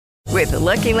With the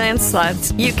Lucky Land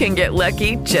Slots, you can get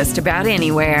lucky just about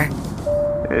anywhere.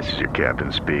 This is your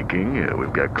captain speaking.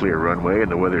 We've got clear runway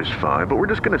and the weather's fine, but we're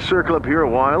just going to circle up here a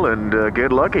while and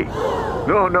get lucky.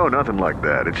 No, nothing like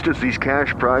that. It's just these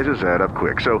cash prizes add up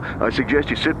quick. So I suggest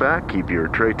you sit back, keep your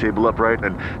tray table upright,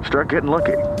 and start getting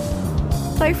lucky.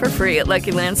 Play for free at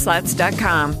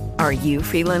LuckyLandSlots.com. Are you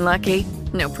feeling lucky?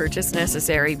 No purchase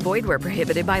necessary. Void where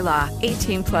prohibited by law.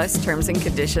 18 plus terms and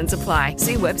conditions apply.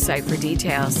 See website for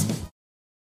details.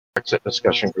 Matrexit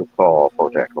discussion group call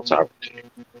for tactical sovereignty.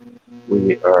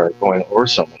 We are going over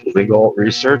some legal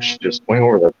research, just going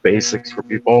over the basics for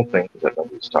people, things that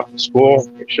nobody's taught in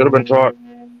school, you should have been taught,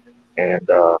 and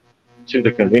to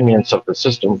the convenience of the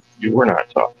system, you were not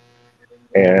taught.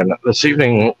 And this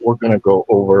evening, we're going to go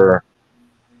over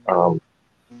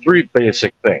three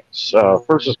basic things.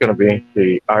 First is going to be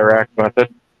the IRAC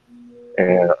method,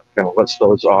 and I'm going to list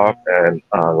those off and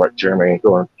let Jeremy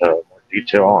go into more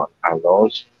detail on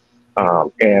those.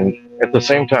 And at the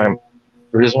same time,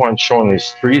 the reason why I'm showing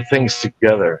these three things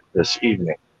together this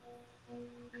evening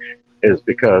is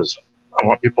because I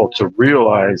want people to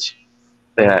realize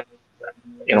that,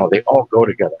 they all go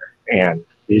together. And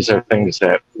these are things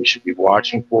that we should be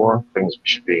watching for, things we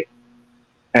should be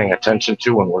paying attention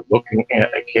to when we're looking at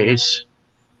a case.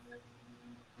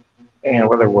 And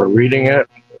whether we're reading it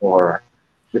or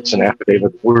it's an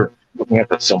affidavit we're looking at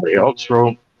that somebody else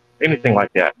wrote, anything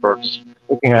like that, folks,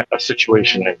 looking at a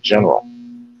situation in general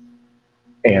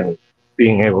and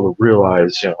being able to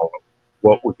realize,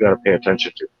 what we've got to pay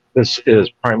attention to. This is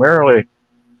primarily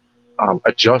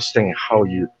adjusting how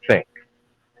you think,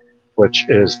 which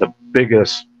is the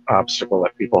biggest obstacle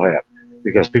that people have,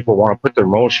 because people want to put their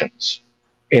emotions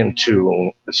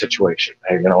into the situation.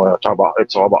 And,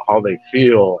 it's all about how they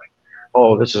feel.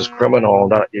 Oh, this is criminal.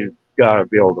 You've got to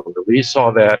be able to release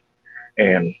all that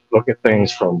and look at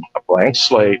things from a blank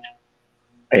slate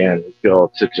and be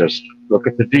able to just look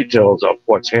at the details of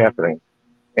what's happening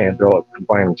and be able to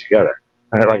combine them together.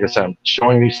 And like I said, I'm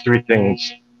showing these three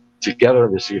things together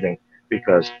this evening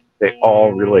because they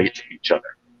all relate to each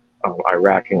other.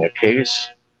 IRACing a case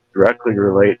directly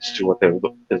relates to what they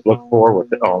look for with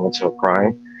the elements of a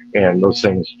crime, and those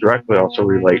things directly also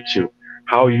relate to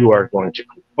how you are going to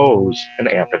compose an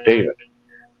affidavit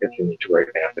if you need to write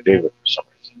an affidavit for some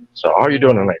reason. So how are you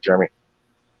doing tonight, Jeremy?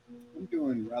 I'm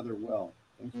doing rather well.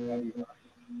 Thanks for having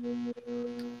me.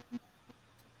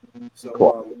 So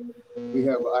cool. We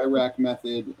have IRAC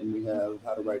method, and we have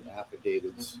how to write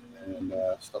affidavits and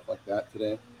stuff like that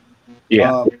today.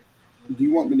 Yeah. Do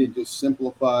you want me to just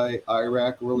simplify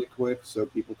IRAC really quick so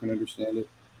people can understand it?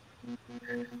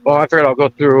 Well, I figured I'll go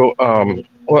through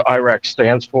what IRAC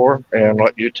stands for and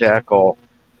let you tackle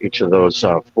each of those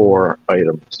four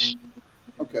items.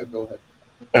 Okay, go ahead.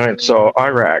 All right, so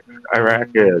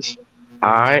IRAC is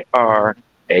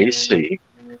IRAC,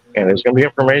 and there's going to be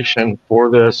information for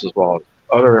this as well as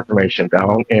other information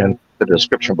down in the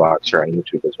description box here on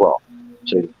YouTube as well.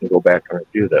 So you can go back and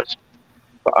review this.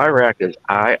 But IRAC is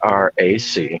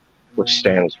IRAC, which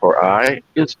stands for I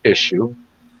is issue,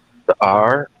 the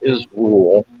R is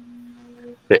rule,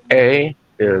 the A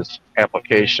is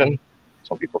application,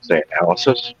 some people say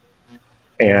analysis,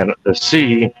 and the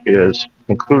C is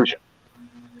conclusion.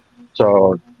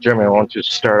 So, Jeremy, I want you to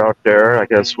start out there, I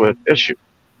guess, with issue.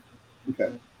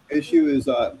 Okay. Issue is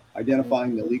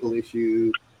identifying the legal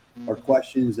issue or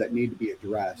questions that need to be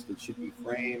addressed. It should be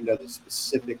framed as a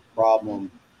specific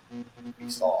problem to be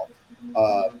solved.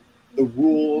 The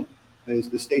rule is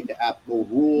to state the applicable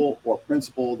rule or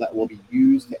principle that will be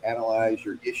used to analyze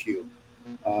your issue.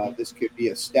 This could be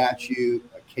a statute,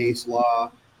 a case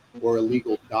law, or a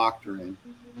legal doctrine.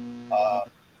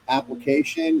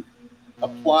 Application: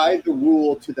 apply the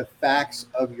rule to the facts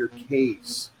of your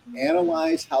case.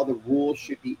 Analyze how the rule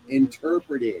should be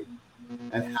interpreted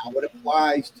and how it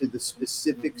applies to the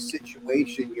specific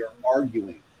situation you're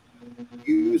arguing.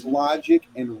 Use logic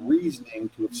and reasoning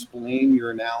to explain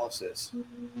your analysis.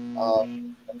 A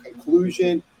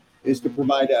conclusion is to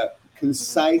provide a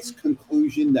concise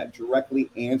conclusion that directly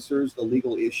answers the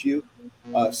legal issue.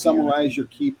 Summarize your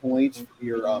key points for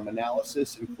your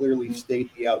analysis and clearly state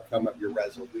the outcome of your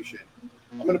resolution.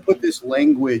 I'm going to put this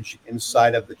language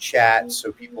inside of the chat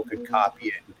so people could copy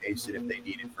it and paste it if they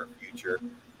need it for future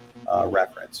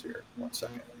reference here. 1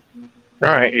 second. All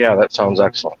right, yeah, that sounds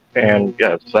excellent. And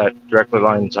yes, that directly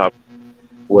lines up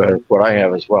with what I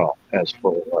have as well as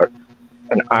for what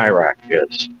an IRAC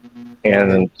is.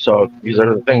 And so these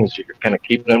are the things you're kind of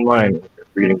keeping in mind when you're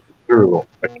reading through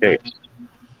a case.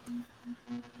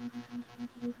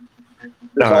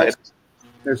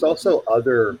 There's also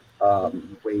other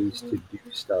ways to do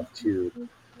stuff too.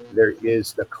 There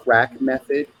is the crack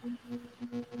method,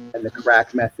 and the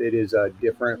crack method is a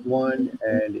different one,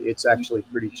 and it's actually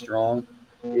pretty strong.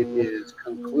 It is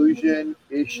conclusion,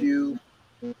 issue,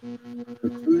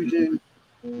 conclusion,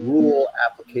 rule,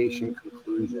 application,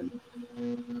 conclusion.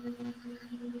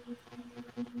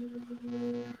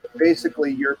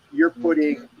 Basically, you're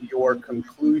putting your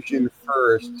conclusion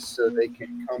first, so they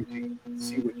can come to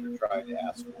see what you're trying to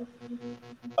ask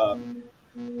for.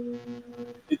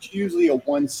 It's usually a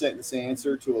one-sentence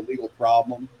answer to a legal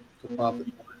problem to prompt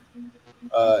the court.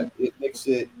 It makes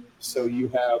it so you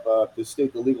have to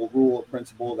state the legal rule or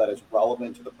principle that is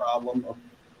relevant to the problem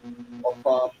or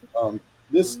prompt.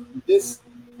 This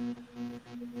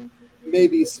may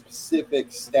be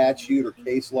specific statute or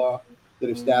case law that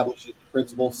establishes the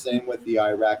principle. Same with the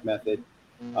IRAC method.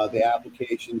 The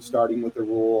application, starting with the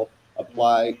rule,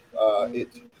 apply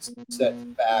it to set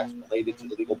facts related to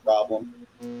the legal problem.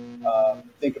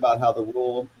 Think about how the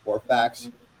rule or facts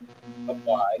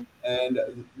apply, and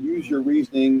use your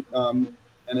reasoning and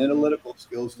analytical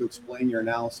skills to explain your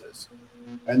analysis.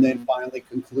 And then finally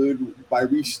conclude by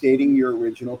restating your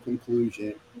original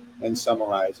conclusion and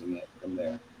summarizing it from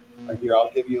there. Here,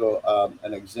 I'll give you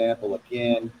an example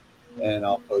again, and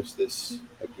I'll post this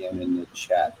again in the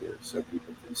chat here so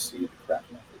people can see the crack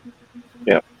method.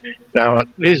 Yeah. Now,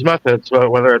 these methods,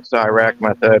 whether it's the IRAC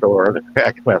method or the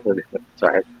crack method,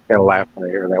 sorry, I kind of laugh when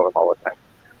I hear that one all the time.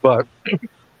 But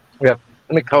yeah,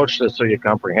 let me couch this so you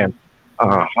comprehend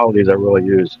how these are really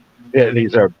used. Yeah,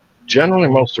 these are generally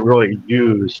most really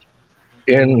used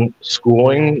in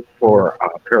schooling for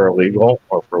paralegal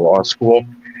or for law school,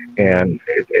 and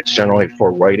it's generally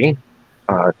for writing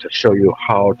to show you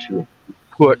how to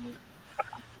put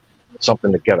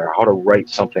something together, how to write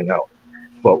something out.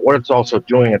 But what it's also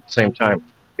doing at the same time,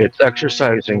 it's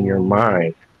exercising your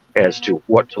mind as to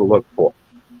what to look for,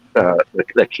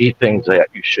 the key things that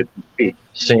you should be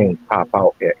seeing pop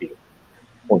out at you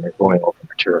when you're going over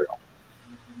material.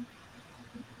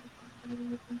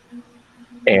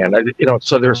 And,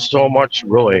 so there's so much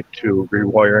really to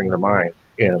rewiring the mind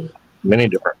in many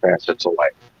different facets of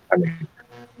life. I mean,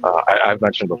 I've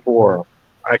mentioned before,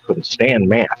 I couldn't stand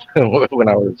math when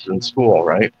I was in school,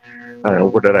 right?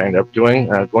 What did I end up doing?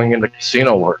 Going into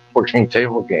casino work, working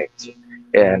table games.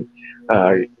 And,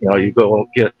 you go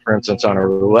get, for instance, on a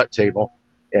roulette table,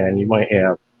 and you might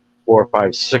have 4,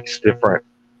 5, 6 different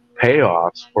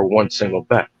payoffs for one single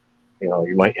bet.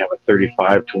 You might have a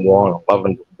 35 to 1,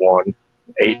 11 to 1,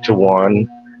 8 to 1,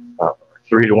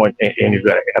 3 to 1, and you've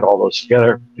got to add all those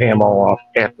together, pay them all off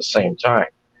at the same time.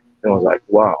 And I was like,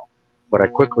 wow. But I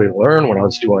quickly learned when I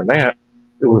was doing that,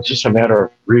 it was just a matter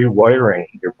of rewiring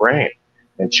your brain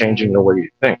and changing the way you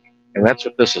think. And that's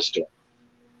what this is doing.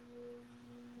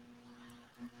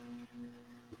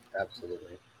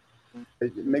 Absolutely.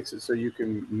 It makes it so you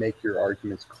can make your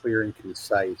arguments clear and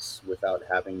concise without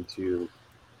having to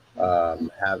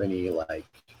have any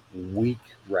weak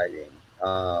writing.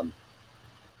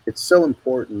 It's so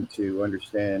important to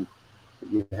understand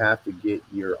that you have to get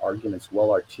your arguments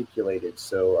well articulated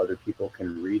so other people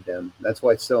can read them. That's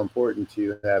why it's so important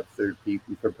to have third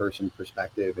person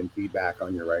perspective and feedback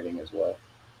on your writing as well.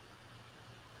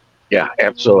 Yeah,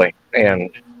 absolutely.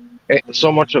 And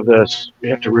so much of this, you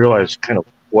have to realize kind of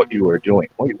what you are doing.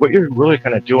 What you're really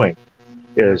kind of doing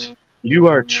is you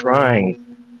are trying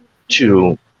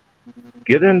to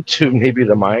get into maybe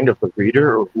the mind of the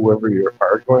reader or whoever you're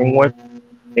arguing with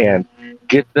and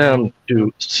get them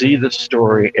to see the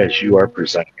story as you are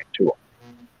presenting it to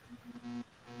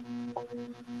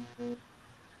them.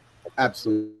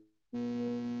 Absolutely.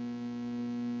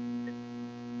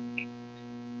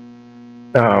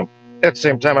 At the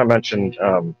same time, I mentioned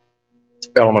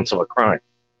elements of a crime,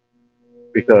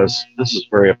 because this is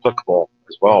very applicable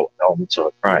as well with elements of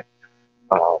a crime.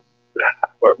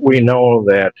 We know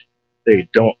that they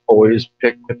don't always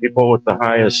pick the people with the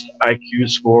highest IQ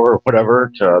score or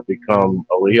whatever to become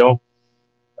a Leo.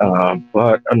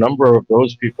 But a number of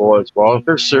those people as well, if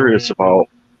they're serious about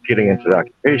getting into the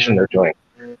occupation they're doing,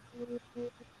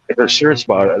 if they're serious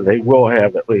about it, they will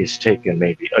have at least taken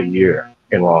maybe a year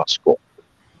in law school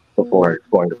before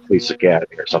going to police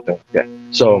academy or something like that.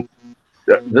 So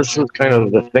this is kind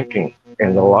of the thinking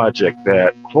and the logic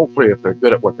that hopefully if they're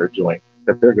good at what they're doing,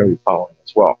 that they're going to be following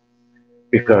as well.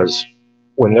 Because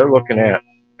when they're looking at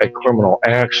a criminal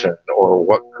action or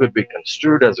what could be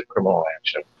construed as a criminal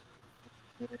action,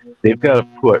 they've got to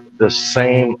put the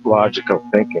same logic of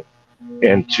thinking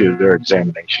into their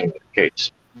examination of the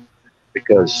case.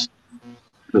 Because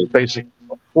there's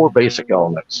 4 basic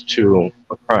elements to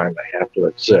a crime that have to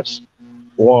exist.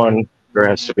 1, there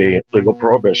has to be legal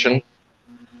prohibition.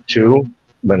 2,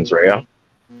 mens rea.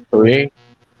 3,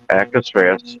 actus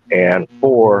reus. And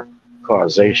 4,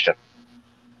 causation.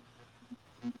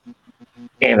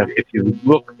 And if you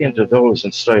look into those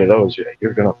and study those,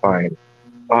 you're going to find,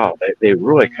 wow, they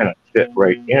really kind of fit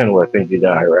right in with the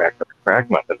direct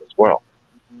crack method as well.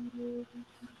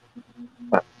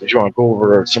 Did you want to go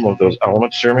over some of those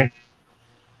elements, Jeremy?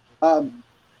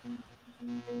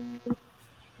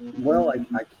 Well,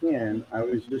 I can. I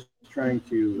was just trying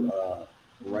to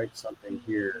write something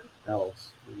here else.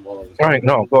 All right,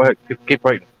 no, go ahead. Keep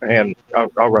writing, and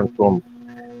I'll run through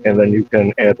them, and then you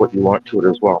can add what you want to it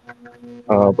as well.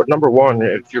 But number one,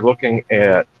 if you're looking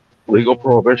at legal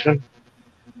prohibition,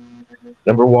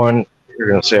 number one, you're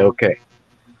going to say, okay,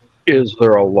 is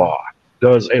there a law?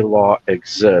 Does a law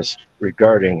exist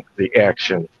regarding the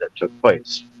action that took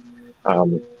place?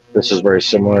 This is very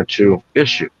similar to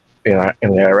issue in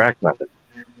the Iraq method.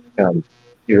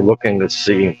 You're looking to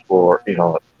see for,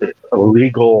 a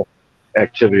legal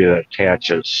activity that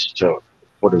attaches to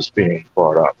what is being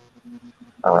brought up.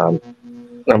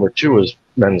 Number two is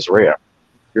mens rea.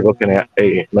 You're looking at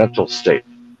a mental state.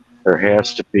 There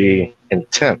has to be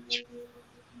intent,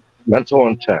 mental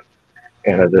intent,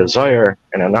 and a desire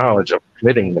and a knowledge of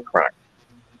committing the crime.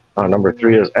 Number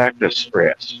three is actus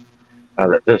reus.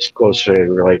 That this closely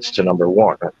relates to number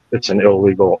one. It's an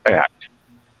illegal act.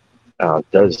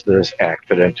 Does this act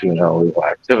fit into an illegal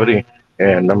activity?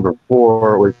 And number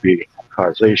four would be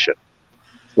causation,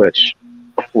 which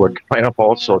would line up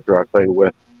also directly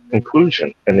with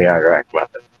inclusion in the Iraq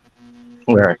method,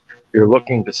 where you're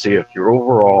looking to see if your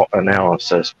overall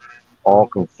analysis all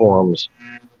conforms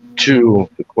to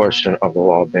the question of the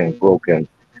law being broken,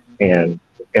 and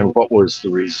what was the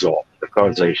result, the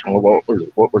causation,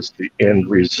 what was the end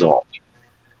result.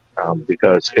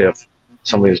 Because if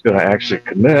somebody's going to actually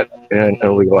commit an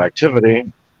illegal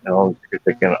activity, if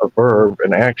they can a verb,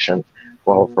 an action,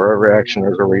 well, for every action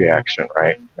there's a reaction,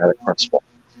 right? That principle.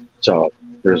 So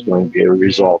there's going to be a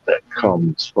result that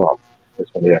comes from, there's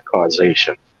going to be a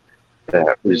causation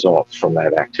that results from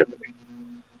that activity.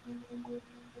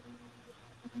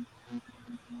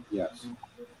 Yes.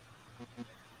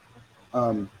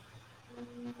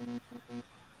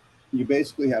 You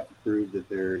basically have to prove that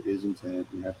there is intent.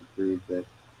 You have to prove that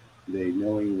they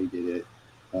knowingly did it.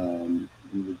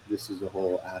 This is a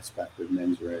whole aspect of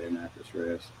mens rea and actus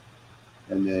reus.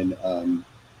 And then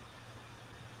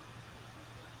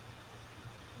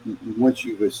once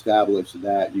you've established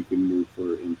that, you can move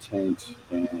for intent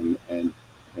and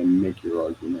make your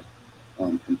argument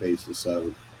on the basis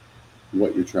of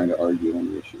what you're trying to argue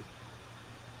on the issue.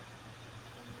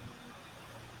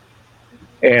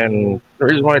 And the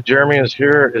reason why Jeremy is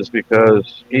here is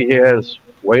because he has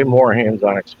way more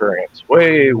hands-on experience,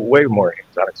 way more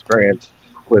hands-on experience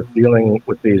with dealing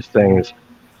with these things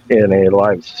in a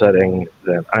live setting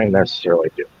than I necessarily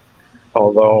do.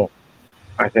 Although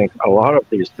I think a lot of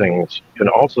these things can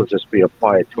also just be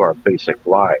applied to our basic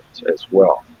lives as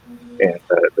well. And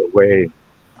the way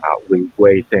we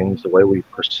weigh things, the way we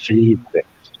perceive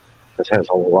things, this has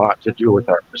a lot to do with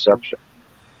our perception.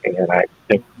 And I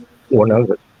think one of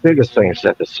the biggest things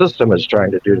that the system is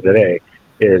trying to do today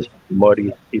is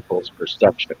muddy people's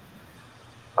perception,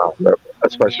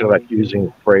 especially like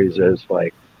using phrases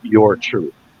like your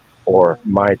truth or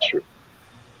my truth.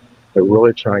 They're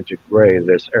really trying to gray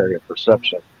this area of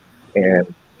perception.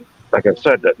 And like I've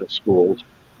said, that the schools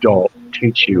don't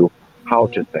teach you how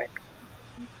to think.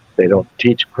 They don't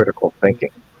teach critical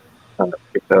thinking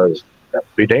because that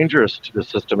would be dangerous to the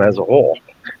system as a whole.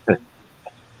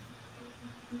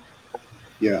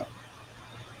 Yeah.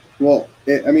 Well,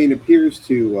 it appears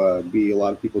to be a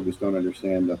lot of people just don't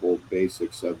understand the whole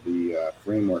basics of the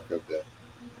framework of the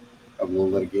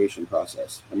litigation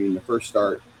process.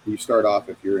 You start off,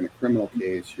 if you're in a criminal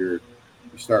case, you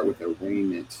start with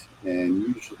arraignment, and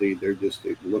usually they're just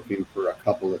looking for a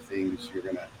couple of things. You're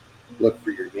going to look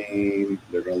for your name.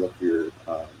 They're going to look for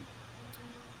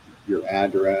your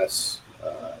address,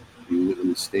 you live in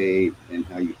the state, and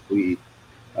how you plead.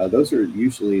 Those are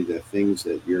usually the things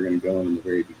that you're going to go in the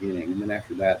very beginning. And then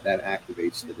after that, that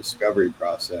activates the discovery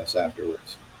process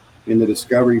afterwards. In the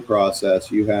discovery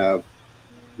process, you have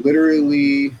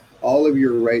literally all of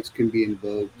your rights can be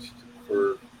invoked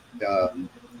for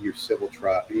your civil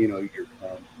trial,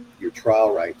 your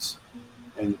trial rights.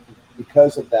 And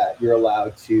because of that, you're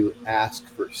allowed to ask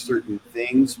for certain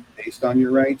things based on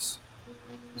your rights,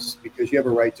 because you have a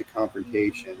right to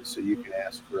confrontation. So you can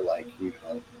ask for,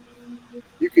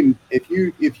 you can,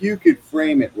 if you could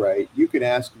frame it right, you could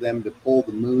ask them to pull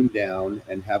the moon down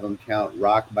and have them count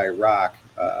rock by rock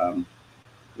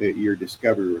your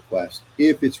discovery request,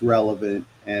 if it's relevant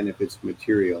and if it's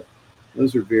material.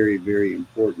 Those are very, very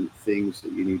important things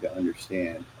that you need to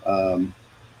understand.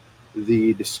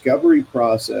 The discovery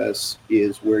process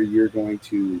is where you're going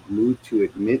to move to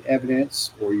admit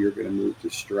evidence or you're going to move to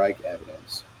strike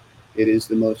evidence. It is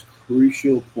the most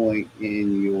crucial point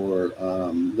in your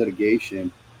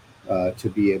litigation to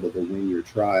be able to win your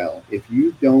trial. If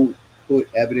you don't put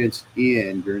evidence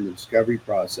in during the discovery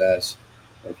process,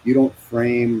 if you don't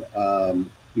frame,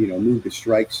 move to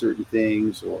strike certain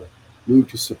things or move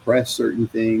to suppress certain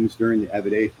things during the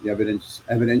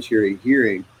evidentiary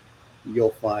hearing,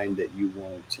 you'll find that you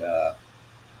won't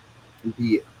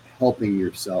be helping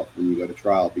yourself when you go to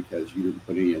trial because you didn't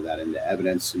put any of that into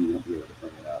evidence, so you won't be able to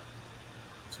bring it up.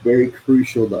 It's very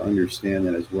crucial to understand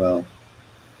that as well.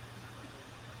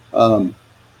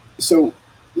 So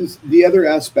the other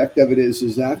aspect of it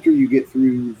is after you get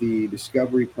through the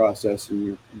discovery process and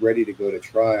you're ready to go to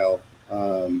trial,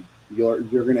 you're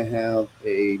going to have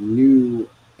a new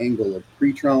angle of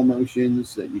pretrial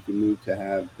motions that you can move to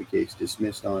have the case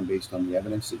dismissed on based on the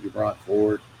evidence that you brought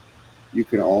forward. You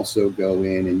can also go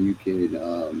in and you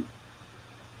can,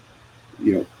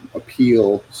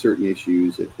 appeal certain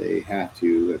issues if they have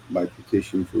to by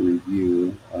petition for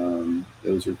review.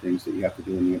 Those are things that you have to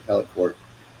do in the appellate court.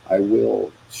 I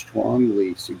will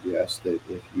strongly suggest that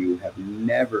if you have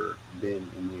never been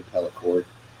in the appellate court,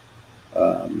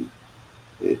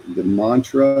 the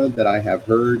mantra that I have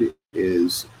heard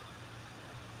is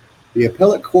the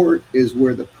appellate court is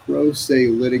where the pro se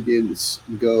litigants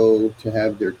go to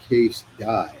have their case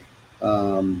die,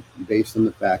 based on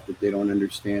the fact that they don't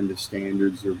understand the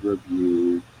standards of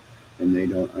review and they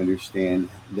don't understand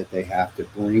that they have to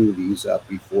bring these up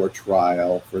before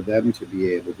trial for them to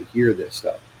be able to hear this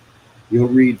stuff. You'll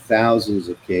read thousands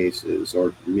of cases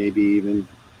or maybe even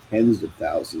tens of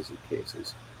thousands of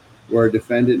cases where a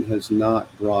defendant has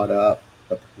not brought up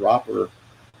the proper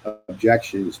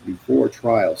objections before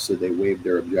trial, so they waive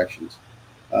their objections.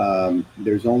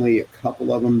 There's only a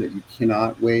couple of them that you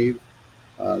cannot waive.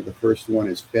 The first one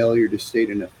is failure to state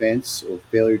an offense or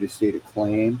failure to state a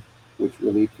claim, which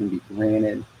relief can be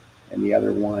granted. And the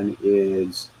other one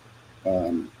is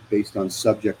based on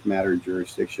subject matter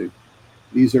jurisdiction.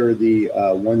 These are the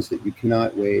ones that you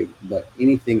cannot waive, but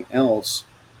anything else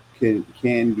can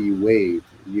be waived.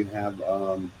 You have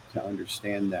to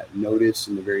understand that notice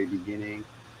in the very beginning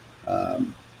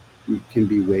can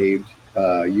be waived.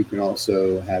 You can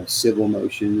also have civil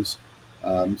motions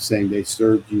saying they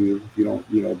served you. If you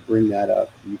don't, bring that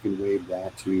up, you can waive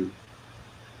that too.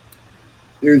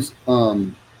 There's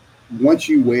once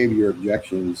you waive your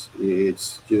objections,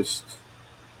 it's just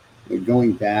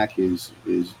going back is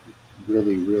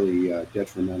really, really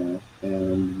detrimental,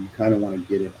 and you kind of want to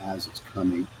get it as it's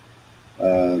coming,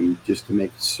 just to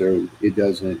make it so it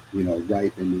doesn't,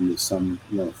 ripen into some,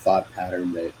 thought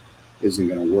pattern that isn't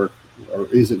going to work or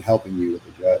isn't helping you with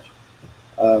the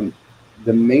judge.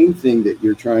 The main thing that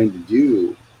you're trying to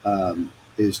do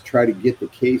is try to get the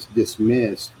case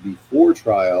dismissed before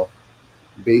trial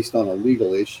based on a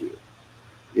legal issue.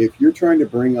 If you're trying to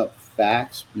bring up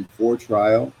facts before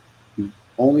trial,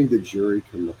 only the jury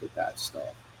can look at that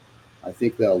stuff. I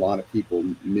think that a lot of people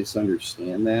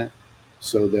misunderstand that.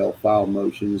 So they'll file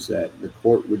motions that the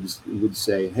court would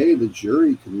say, hey, the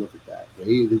jury can look at that.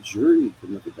 Hey, the jury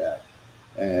can look at that.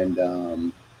 And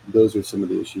those are some of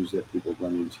the issues that people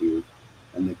run into,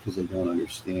 and because they don't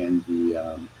understand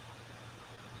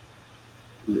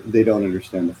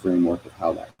the framework of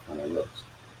how that kind of looks.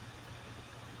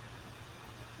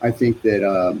 I think that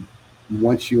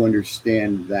once you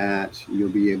understand that, you'll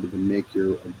be able to make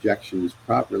your objections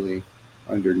properly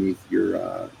underneath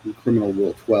your criminal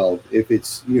rule 12. If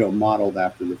it's modeled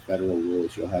after the federal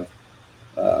rules, you'll have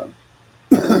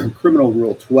criminal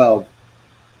rule 12,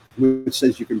 which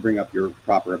says you can bring up your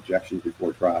proper objections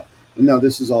before trial. And now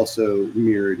this is also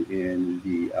mirrored in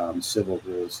the civil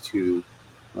rules too.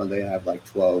 They have like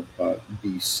 12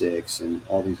 B6 and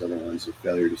all these other ones, of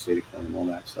failure to state a claim, all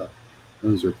that stuff.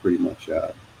 Those are pretty much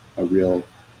a real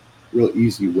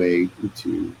easy way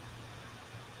to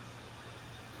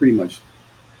pretty much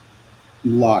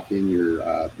lock in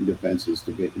your defenses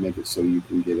to make it so you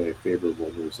can get a favorable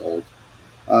result.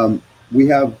 We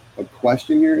have a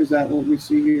question here. Is that what we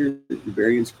see here?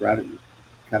 Variance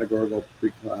categorical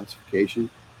preclassification.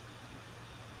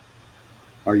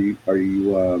 Are you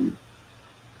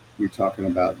you're talking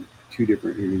about two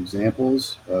different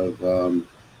examples of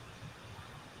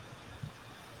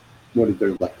what is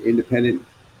there, like independent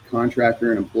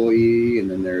contractor and employee, and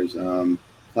then there's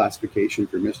classification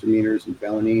for misdemeanors and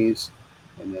felonies,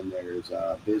 and then there's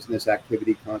business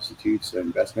activity constitutes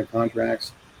investment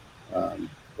contracts.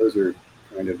 Those are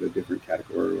kind of a different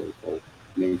categorical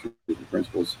nature of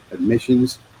principles.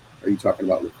 Admissions, are you talking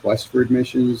about requests for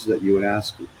admissions that you would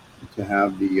ask to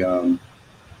have the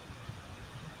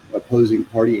opposing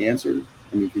party answer.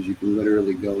 I mean, because you can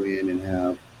literally go in and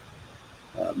have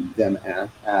them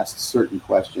ask certain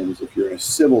questions. If you're in a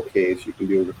civil case, you can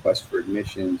do a request for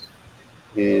admissions.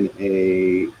 In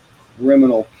a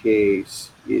criminal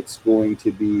case, it's going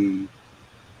to be,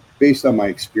 based on my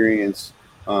experience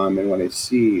and what I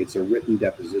see, it's a written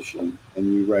deposition,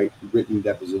 and you write written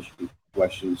deposition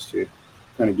questions to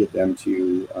kind of get them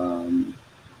to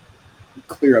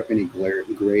clear up any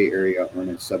gray area on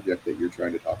a subject that you're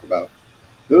trying to talk about.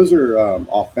 Those are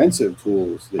offensive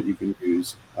tools that you can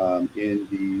use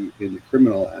in the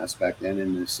criminal aspect and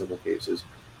in the civil cases.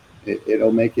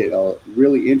 It'll make it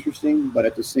really interesting, but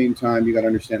at the same time, you got to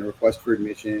understand the request for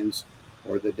admissions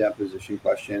or the deposition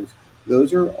questions.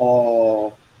 Those are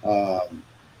all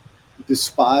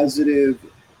dispositive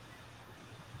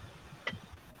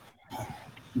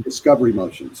discovery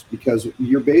motions, because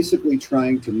you're basically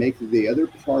trying to make the other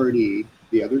party,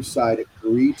 the other side,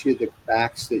 agree to the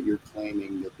facts that you're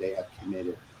claiming that they have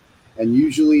committed. And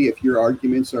usually, if your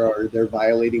arguments are they're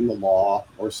violating the law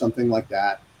or something like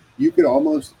that, you could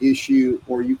almost issue,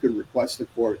 or you could request the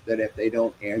court that if they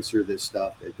don't answer this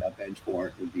stuff, that a bench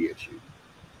warrant would be issued,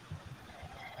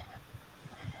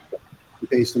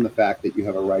 based on the fact that you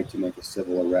have a right to make a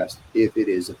civil arrest if it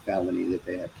is a felony that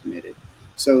they have committed.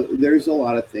 So there's a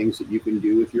lot of things that you can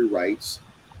do with your rights.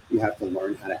 You have to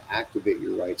learn how to activate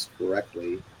your rights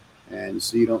correctly, and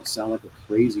so you don't sound like a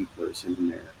crazy person in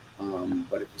there.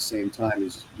 But at the same time,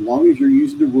 as long as you're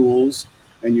using the rules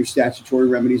and your statutory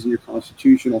remedies and your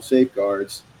constitutional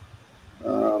safeguards,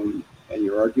 and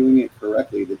you're arguing it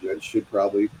correctly, the judge should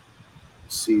probably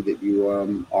see that you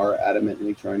are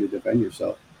adamantly trying to defend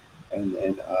yourself, and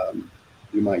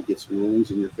you might get some rulings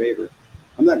in your favor.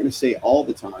 I'm not going to say all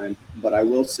the time, but I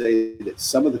will say that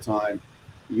some of the time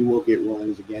you will get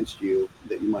rulings against you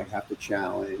that you might have to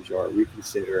challenge or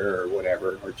reconsider or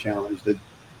whatever, or challenge the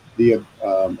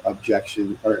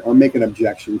objection, or make an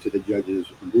objection to the judge's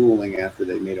ruling after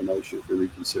they made a motion for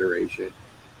reconsideration.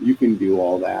 You can do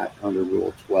all that under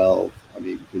Rule 12,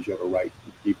 because you have a right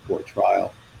before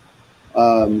trial.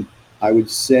 I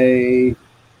would say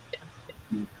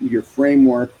your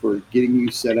framework for getting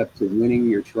you set up to winning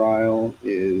your trial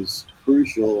is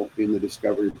crucial in the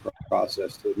discovery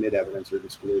process, to admit evidence or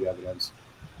disclose evidence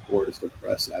or to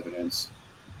suppress evidence.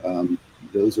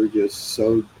 Those are just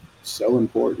so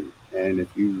important. And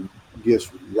if you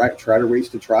just try to race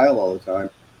to trial all the time,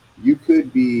 you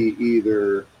could be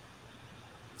either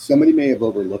somebody may have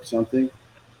overlooked something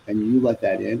and you let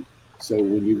that in. So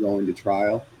when you go into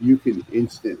trial, you can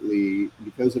instantly,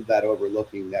 because of that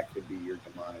overlooking, that could be your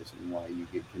demise and why you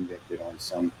get convicted on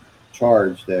some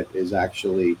charge that is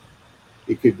actually,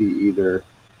 it could be either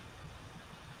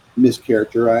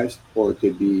mischaracterized, or it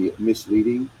could be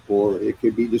misleading, or it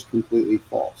could be just completely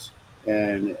false.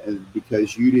 And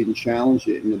because you didn't challenge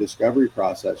it in the discovery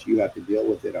process, you have to deal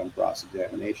with it on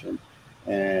cross-examination.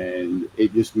 And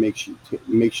it just makes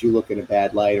you look in a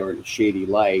bad light or in a shady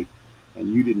light, and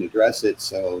you didn't address it,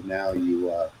 so now you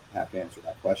have to answer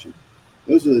that question.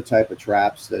 Those are the type of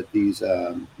traps that these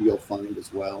you'll find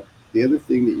as well. The other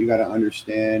thing that you got to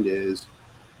understand is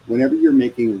whenever you're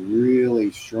making really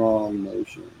strong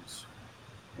motions,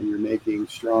 and you're making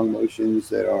strong motions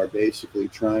that are basically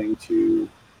trying to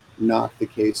knock the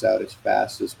case out as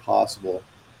fast as possible,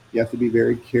 you have to be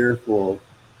very careful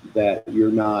that you're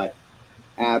not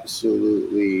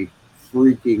absolutely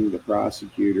freaking the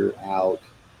prosecutor out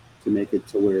to make it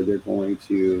to where they're going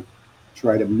to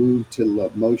try to move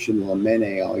to motion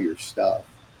lamine all your stuff.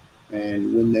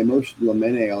 And when they motion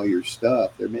lamine all your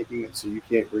stuff, they're making it so you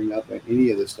can't bring up any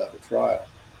of this stuff at trial.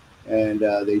 And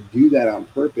they do that on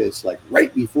purpose, like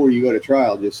right before you go to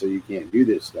trial, just so you can't do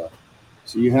this stuff.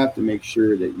 So you have to make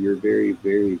sure that you're very,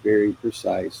 very, very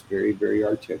precise, very, very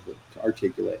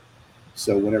articulate.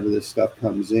 So whenever this stuff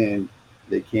comes in,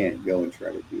 they can't go and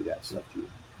try to do that stuff to you.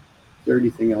 Is there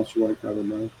anything else you want to cover,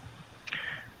 Mo?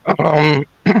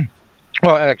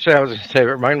 Well, actually, I was going to say, it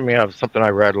reminded me of something I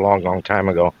read a long, long time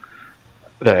ago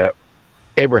that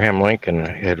Abraham Lincoln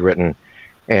had written,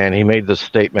 and he made this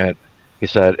statement. He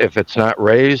said, "If it's not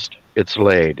raised, it's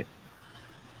laid."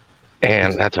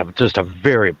 And that's just a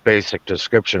very basic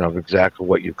description of exactly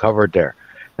what you covered there.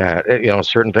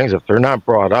 Certain things, if they're not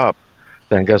brought up,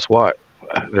 then guess what?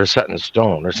 They're set in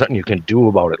stone. There's something you can do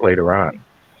about it later on.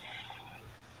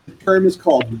 The term is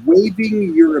called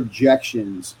waiving your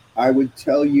objections. I would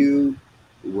tell you,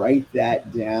 write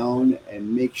that down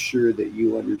and make sure that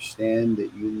you understand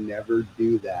that you never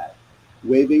do that.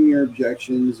 Waiving your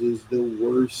objections is the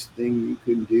worst thing you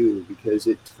can do, because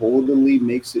it totally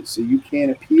makes it so you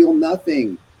can't appeal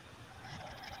nothing.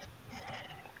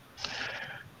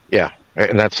 Yeah,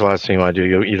 and that's the last thing you want to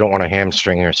do. You don't want to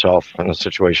hamstring yourself in a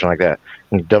situation like that,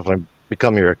 and definitely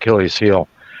become your Achilles heel.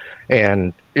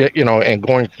 And and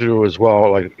going through as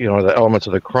well, like the elements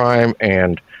of the crime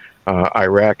and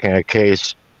Iraq in a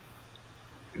case.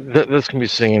 This can be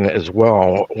seen as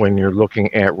well when you're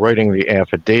looking at writing the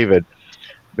affidavit,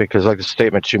 because like the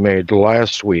statement you made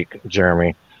last week,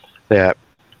 Jeremy, that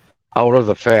out of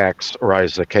the facts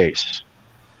arise the case.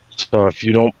 So if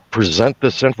you don't present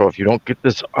this info, if you don't get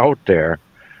this out there,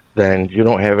 then you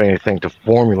don't have anything to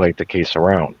formulate the case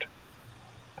around.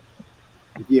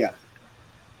 Yeah,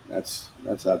 that's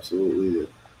absolutely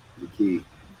the key.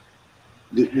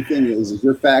 The thing is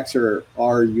your facts are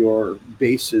your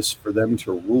basis for them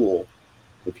to rule.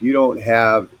 If you don't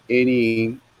have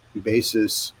any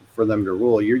basis for them to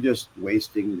rule, you're just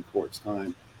wasting the court's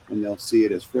time, and they'll see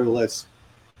it as frivolous,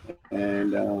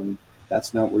 and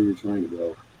that's not where you're trying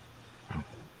to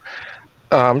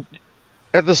go.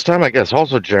 At this time, I guess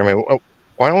also, Jeremy,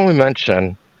 why don't we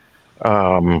mention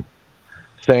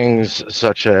things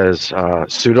such as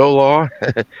pseudo law,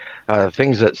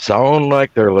 things that sound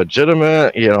like they're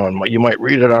legitimate, and you might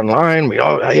read it online.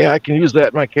 Yeah, I can use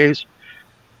that in my case,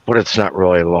 but it's not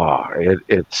really law.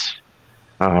 It's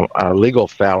a legal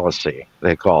fallacy,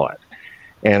 they call it.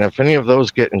 And if any of those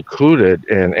get included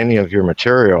in any of your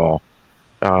material,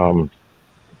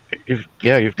 you've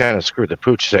kind of screwed the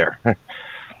pooch there.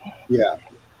 Yeah.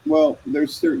 Well,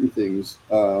 there's certain things.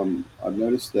 I've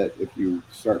noticed that if you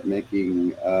start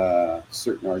making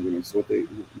certain arguments,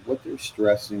 what they're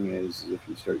stressing is if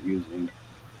you start using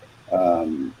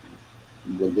um,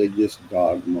 religious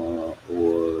dogma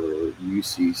or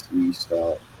UCC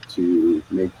stuff to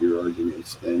make your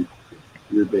arguments, then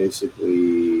you're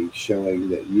basically showing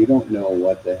that you don't know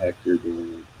what the heck you're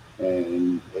doing,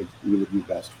 and it would be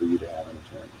best for you to have an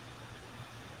attorney,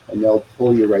 and they'll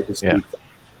pull you right to Yeah. speak.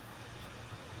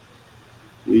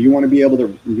 You want to be able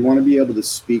to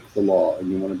speak the law,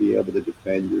 and you want to be able to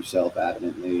defend yourself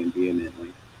adamantly and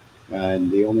vehemently. And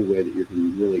the only way that you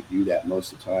can really do that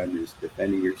most of the time is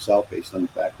defending yourself based on the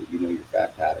fact that you know your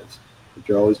fact patterns. But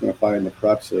you're always going to find the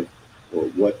crux of, well,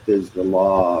 what does the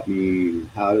law mean?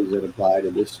 How does it apply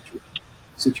to this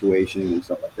situation and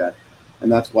stuff like that?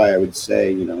 And that's why I would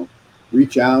say,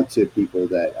 reach out to people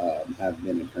that have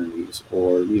been attorneys,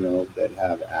 or that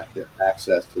have active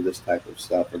access to this type of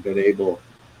stuff, or been able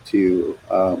to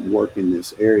work in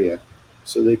this area,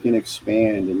 so they can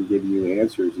expand and give you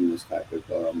answers in this type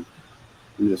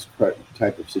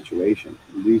of situation.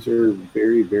 These are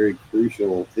very, very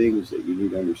crucial things that you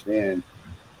need to understand,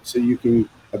 so you can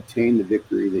obtain the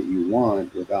victory that you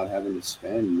want without having to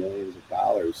spend millions of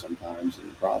dollars sometimes in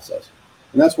the process.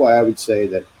 And that's why I would say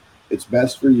that it's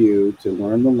best for you to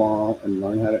learn the law and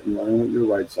learn what your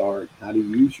rights are, how to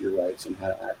use your rights, and how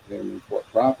to activate them in court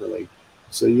properly,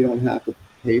 so you don't have to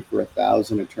pay for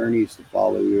 1,000 attorneys to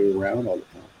follow you around all the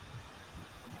time.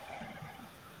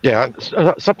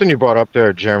 Yeah, something you brought up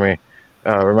there, Jeremy,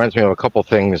 reminds me of a couple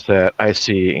things that I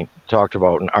see talked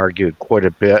about and argued quite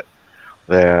a bit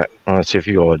that I want to see if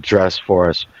you'll address for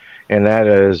us. And that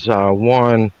is,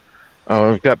 one,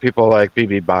 we've got people like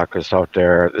B.B. Bacchus out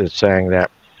there that's saying that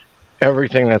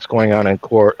everything that's going on in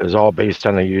court is all based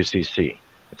on the UCC.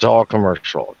 It's all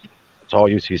commercial. It's all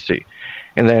UCC.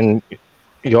 And then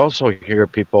you also hear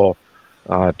people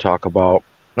talk about,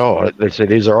 no, they say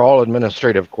these are all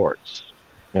administrative courts.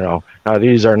 Now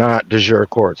these are not de jure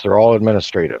courts. They're all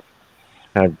administrative.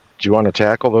 Do you want to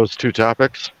tackle those two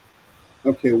topics?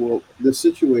 Okay, well, the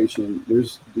situation,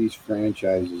 there's these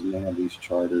franchises, and they have these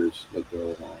charters that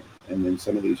go along. And then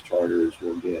some of these charters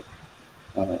will get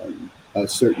a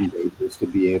certain basis to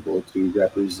be able to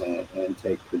represent and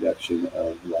take production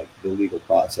of like the legal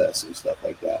process and stuff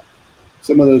like that.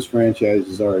 Some of those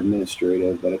franchises are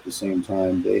administrative, but at the same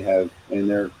time, they have, and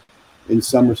they're, in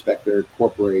some respect, they're a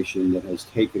corporation that has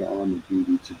taken on the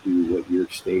duty to do what your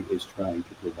state is trying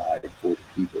to provide for the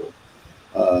people.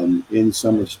 In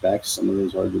some respects, some of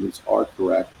those arguments are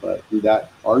correct, but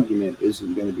that argument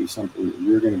isn't going to be something that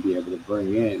you're going to be able to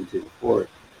bring into the court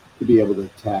to be able to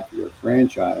attack your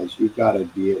franchise. You've got to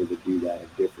be able to do that a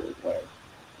different way.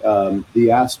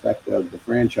 The aspect of the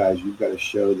franchise, you've got to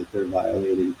show that they're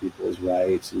violating people's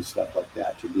rights and stuff like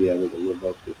that to be able to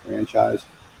revoke the franchise.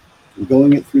 And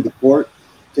going it through the court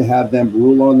to have them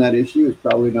rule on that issue is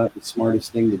probably not the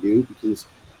smartest thing to do, because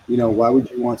why would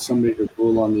you want somebody to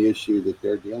rule on the issue that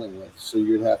they're dealing with? So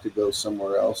you'd have to go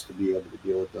somewhere else to be able to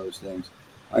deal with those things.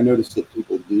 I noticed that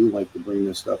people do like to bring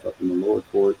this stuff up in the lower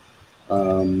court,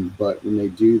 but when they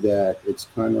do that, it's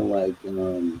kind of like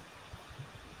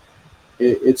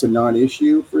it's a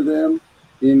non-issue for them,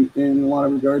 in a lot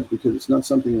of regards, because it's not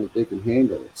something that they can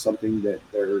handle. It's something that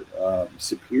their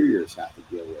superiors have to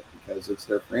deal with, because it's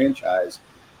their franchise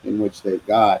in which they've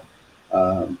got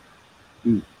um,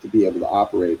 to be able to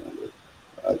operate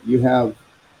under. You have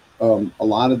a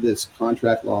lot of this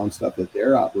contract law and stuff that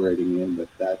they're operating in, but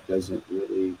that doesn't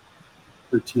really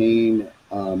pertain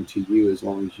to you, as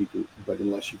long as you can, but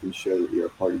unless you can show that you're a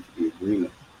party to the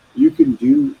agreement. You can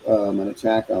do an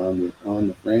attack on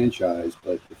the franchise,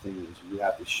 but the thing is, you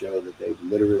have to show that they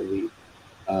literally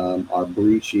are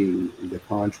breaching the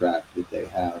contract that they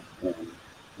have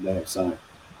signed.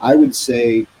 I would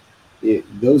say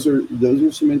those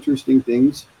are some interesting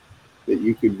things that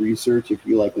you could research if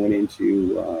you like went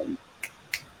into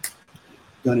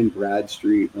Dun and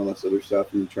Bradstreet and all this other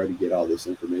stuff, and you try to get all this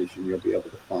information. You'll be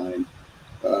able to find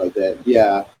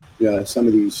that some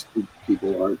of these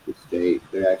people aren't the state.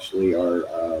 They actually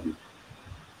are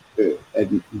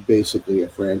basically a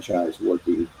franchise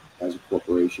working as a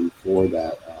corporation for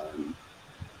that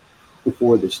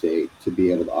before the state to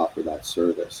be able to offer that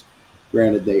service.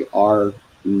 Granted, they are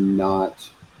not.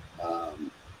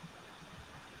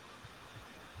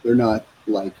 They're not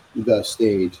like the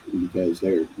state, because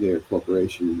they're a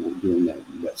corporation doing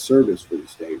that service for the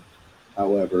state.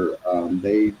 However,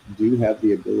 they do have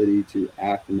the ability to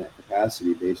act in that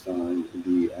capacity based on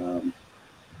the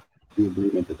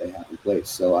agreement that they have in place.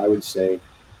 So I would say,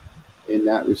 in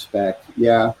that respect,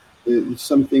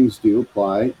 some things do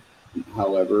apply.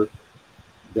 However,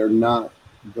 they're not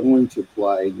going to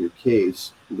apply in your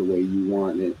case the way you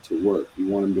want it to work. You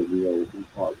want them to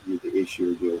argue the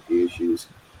issue or deal with the issues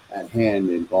at hand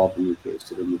involved in your case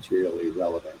that are materially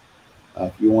relevant.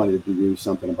 If you wanted to do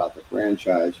something about the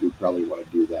franchise, you'd probably want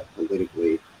to do that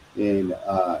politically, and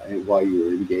while you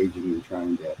were engaging in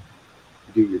trying to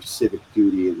do your civic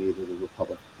duty in either the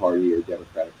Republican Party or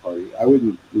Democratic Party. I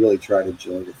wouldn't really try to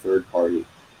join a third party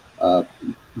uh,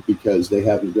 because they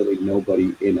have really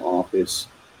nobody in office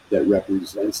that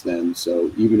represents them.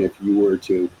 So even if you were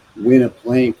to win a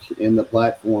plank in the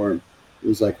platform, it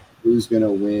was like, who's going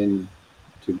to win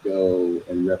to go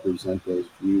and represent those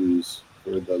views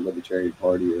for the Libertarian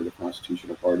Party or the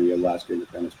Constitutional Party or Alaska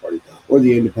Independence Party or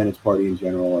the Independence Party in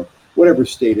general, or whatever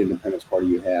state independence party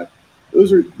you have.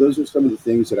 Those are some of the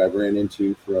things that I've ran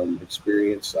into from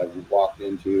experience. I've walked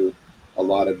into a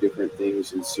lot of different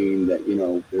things and seen that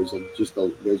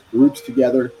there's groups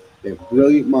together. They have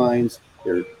brilliant minds.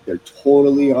 They're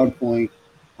totally on point.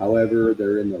 However,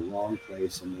 they're in the wrong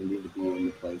place, and they need to be in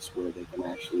the place where they can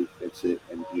actually fix it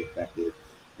and be effective.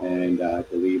 And I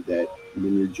believe that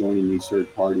when you're joining these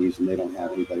third parties and they don't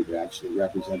have anybody to actually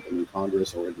represent them in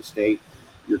Congress or in the state,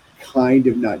 you're kind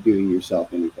of not doing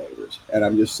yourself any favors. And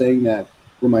I'm just saying that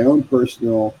from my own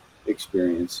personal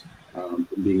experience from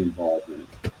being involved in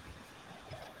it.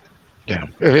 Yeah.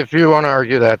 If you want to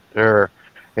argue that they're,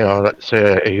 let's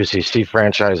say a UCC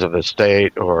franchise of the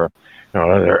state, or,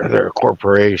 they're a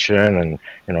corporation, and,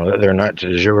 they're not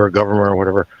de jure government or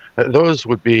whatever, those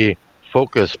would be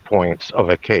focus points of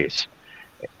a case,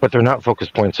 but they're not focus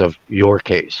points of your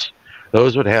case.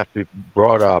 Those would have to be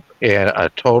brought up in a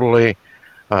totally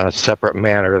separate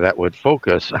manner that would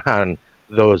focus on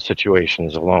those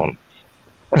situations alone.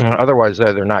 Otherwise,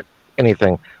 they're not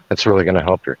anything that's really going to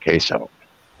help your case out.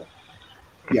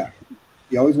 Yeah,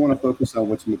 you always want to focus on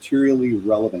what's materially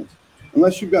relevant,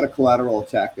 unless you've got a collateral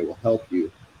attack that will help you.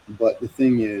 But the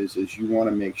thing is you want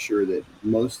to make sure that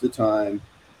most of the time,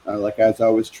 like as I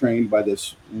was trained by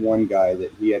this one guy,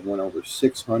 that he had went over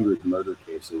 600 murder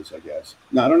cases, I guess.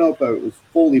 Now, I don't know if it was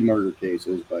fully murder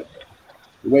cases, but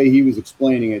the way he was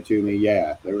explaining it to me,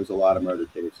 there was a lot of murder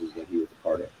cases that he was a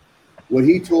part of. What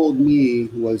he told me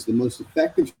was the most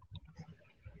effective.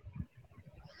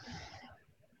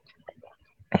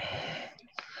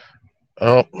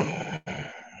 Oh,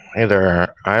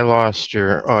 either I lost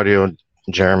your audio,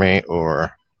 Jeremy,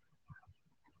 or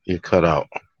you cut out.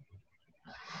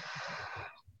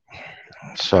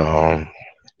 So,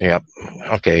 yep.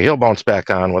 Okay, he'll bounce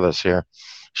back on with us here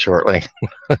shortly.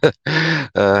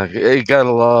 You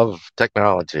gotta love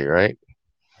technology, right?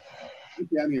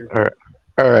 Yeah, I'm here.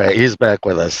 All right, he's back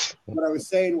with us. What I was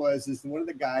saying is one of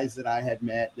the guys that I had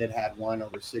met that had won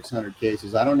over 600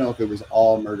 cases. I don't know if it was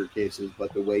all murder cases,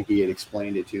 but the way he had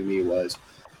explained it to me was,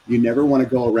 you never want to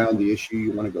go around the issue.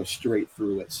 You want to go straight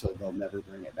through it, so they'll never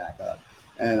bring it back up.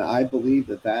 And I believe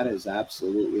that is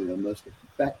absolutely the most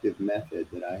effective method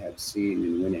that I have seen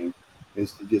in winning,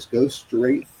 is to just go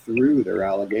straight through their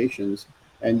allegations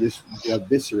and just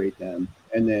eviscerate them.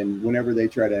 And then whenever they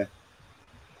try to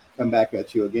come back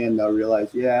at you again, they'll realize,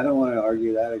 I don't want to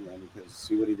argue that again, because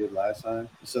see what he did last time.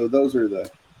 So those are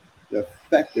the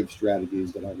effective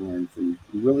strategies that I've learned from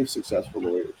really successful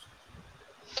lawyers.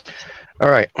 All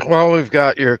right. Well, we've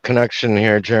got your connection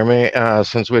here, Jeremy.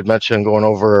 Since we had mentioned going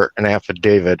over an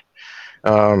affidavit,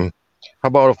 how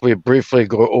about if we briefly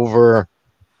go over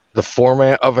the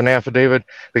format of an affidavit?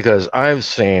 Because I've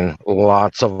seen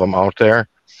lots of them out there,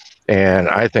 and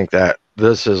I think that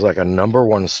this is like a number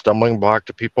one stumbling block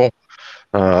to people.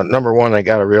 Number one, they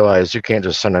got to realize you can't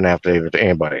just send an affidavit to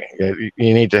anybody.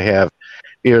 You need to have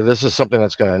either this is something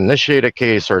that's going to initiate a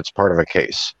case or it's part of a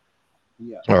case.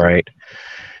 Yeah. All right.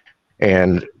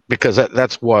 And because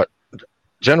that's what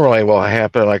generally will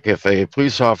happen. Like if a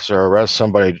police officer arrests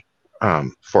somebody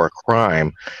for a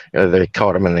crime, they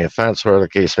caught him in the offense, whatever the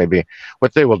case may be,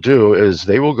 what they will do is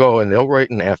they will go and they'll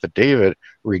write an affidavit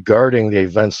regarding the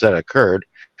events that occurred.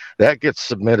 That gets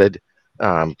submitted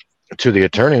to the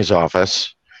attorney's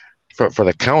office for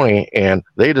the county, and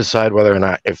they decide whether or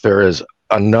not, if there is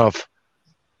enough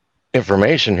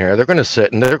information here, they're going to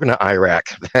sit and they're going to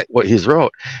IRAC what he's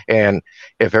wrote. And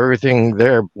if everything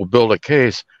there will build a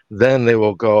case, then they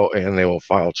will go and they will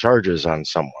file charges on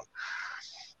someone.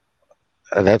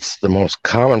 That's the most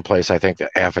common place I think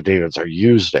that affidavits are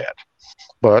used at.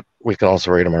 But we can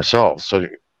also write them ourselves. So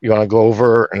you want to go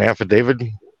over an affidavit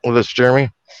with us, Jeremy?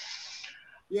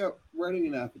 Yeah, writing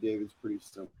an affidavit is pretty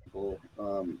simple.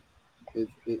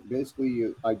 It basically,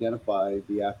 you identify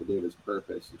the affidavit's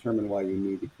purpose, determine why you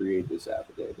need to create this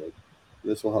affidavit.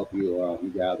 This will help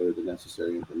you gather the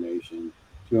necessary information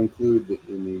to include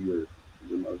in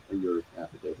your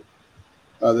affidavit.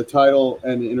 The title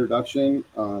and the introduction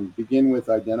begin with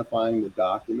identifying the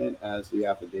document as the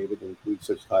affidavit. Include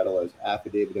such title as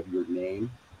affidavit of your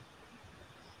name.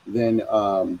 Then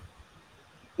your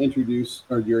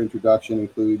introduction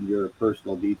include your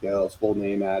personal details, full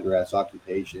name, address,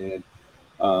 occupation,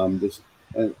 and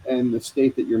the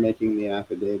state that you're making the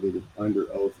affidavit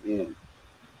under oath in.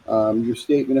 Your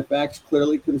statement of facts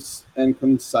clearly and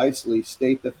concisely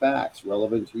state the facts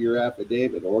relevant to your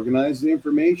affidavit. Organize the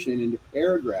information into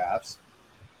paragraphs,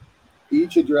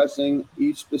 each addressing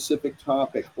each specific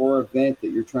topic or event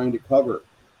that you're trying to cover.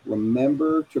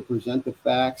 Remember to present the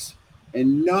facts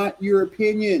and not your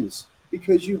opinions,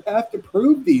 because you have to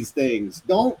prove these things.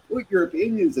 Don't put your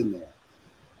opinions in there.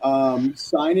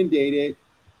 Sign and date it.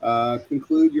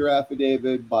 Conclude your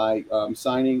affidavit by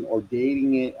signing or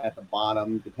dating it at the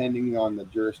bottom. Depending on the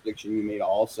jurisdiction, you may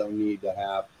also need to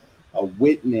have a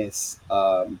witness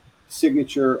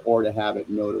signature or to have it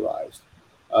notarized.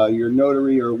 Your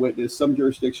notary or witness, some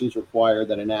jurisdictions require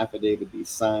that an affidavit be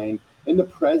signed in the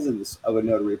presence of a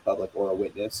notary public or a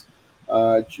witness.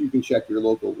 You can check your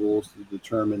local rules to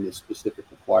determine the specific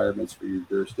requirements for your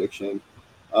jurisdiction.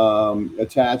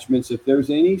 Attachments, if there's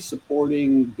any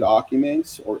supporting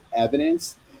documents or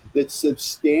evidence that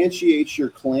substantiates your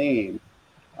claim,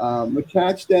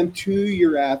 attach them to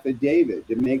your affidavit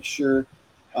to make sure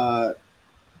to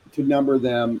number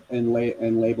them and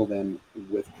label them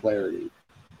with clarity.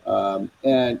 Or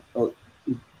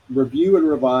review and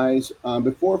revise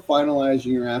before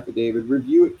finalizing your affidavit.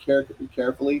 Review it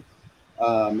carefully,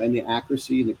 and the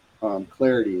accuracy and the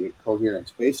clarity and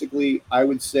coherence. Basically, I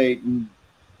would say,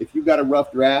 if you've got a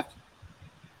rough draft,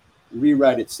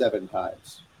 rewrite it 7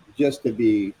 times just to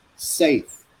be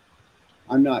safe.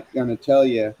 I'm not going to tell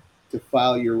you to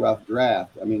file your rough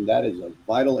draft. I mean, that is a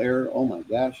vital error. Oh my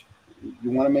gosh.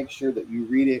 You want to make sure that you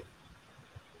read it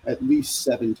at least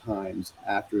 7 times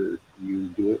after you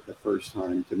do it the first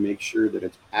time to make sure that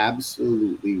it's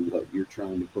absolutely what you're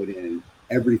trying to put in,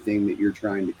 everything that you're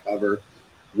trying to cover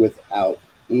without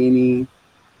any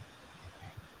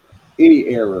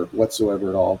error whatsoever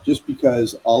at all, just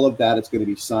because all of that is going to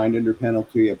be signed under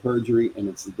penalty of perjury, and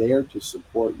it's there to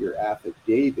support your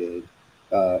affidavit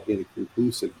in a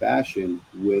conclusive fashion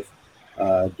with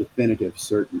definitive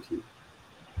certainty.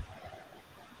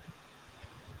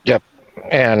 Yep.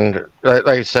 And like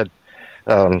I said,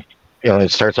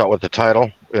 it starts out with the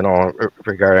title,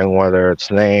 regarding whether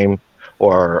it's name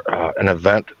or an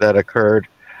event that occurred.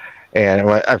 And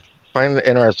I find it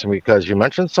interesting because you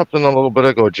mentioned something a little bit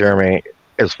ago, Jeremy,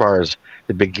 as far as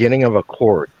the beginning of a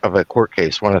court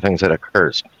case, one of the things that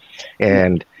occurs.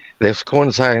 And this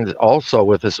coincides also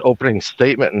with this opening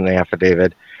statement in the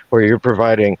affidavit where you're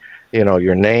providing,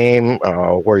 your name,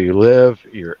 where you live,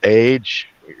 your age,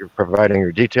 you're providing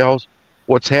your details.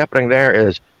 What's happening there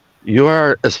is you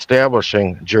are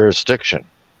establishing jurisdiction,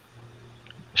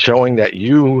 showing that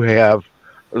you have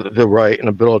the right and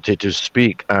ability to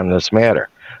speak on this matter.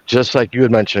 Just like you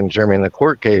had mentioned, Jeremy, in the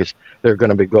court case, they're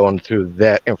going to be going through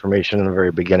that information in the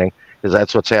very beginning, because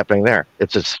that's what's happening there.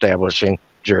 It's establishing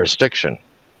jurisdiction.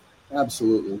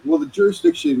 Absolutely. Well, the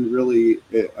jurisdiction really,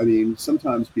 I mean,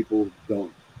 sometimes people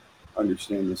don't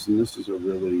understand this, and this is a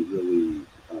really, really,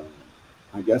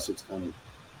 I guess it's kind of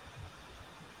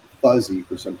fuzzy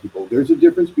for some people. There's a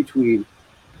difference between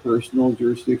personal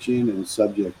jurisdiction and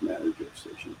subject matter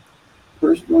jurisdiction.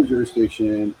 Personal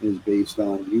jurisdiction is based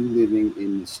on you living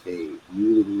in the state,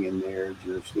 you living in their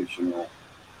jurisdictional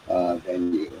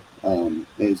venue.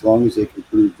 As long as they can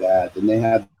prove that, then they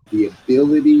have the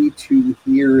ability to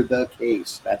hear the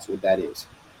case. That's what that is.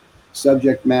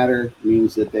 Subject matter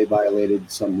means that they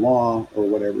violated some law or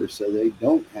whatever, so they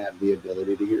don't have the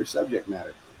ability to hear subject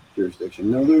matter jurisdiction.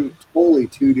 No, they're totally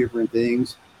two different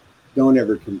things. Don't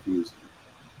ever confuse them.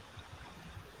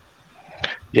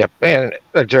 Yep, and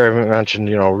Jeremy mentioned,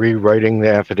 rewriting the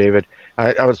affidavit.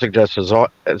 I would suggest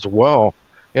as well,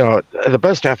 the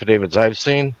best affidavits I've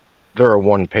seen, they're a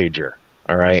one pager,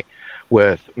 all right,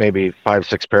 with maybe 5,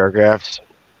 6 paragraphs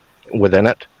within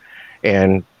it.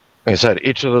 And like I said,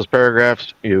 each of those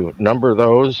paragraphs, you number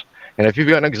those. And if you've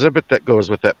got an exhibit that goes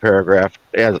with that paragraph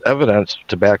as evidence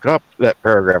to back up that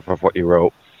paragraph of what you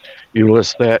wrote, you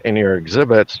list that in your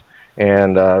exhibits,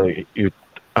 and you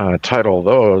title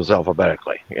those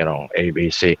alphabetically, A, B,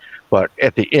 C. But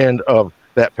at the end of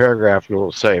that paragraph, you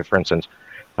will say, for instance,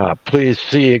 please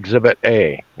see Exhibit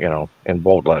A, in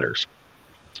bold letters.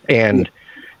 And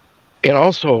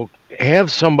also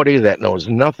have somebody that knows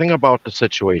nothing about the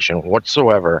situation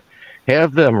whatsoever,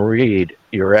 have them read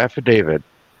your affidavit,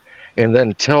 and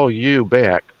then tell you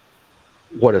back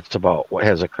what it's about, what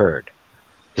has occurred,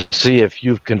 to see if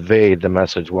you've conveyed the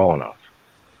message well enough.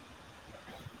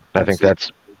 I think Absolutely.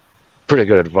 that's pretty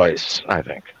good advice, I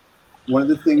think. One of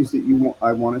the things that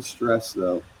I want to stress,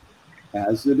 though,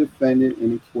 as a defendant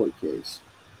in a court case,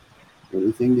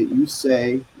 everything that you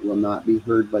say will not be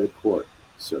heard by the court.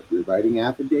 So if you're writing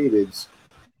affidavits,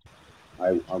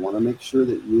 I want to make sure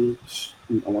that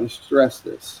I want to stress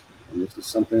this, and this is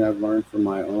something I've learned from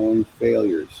my own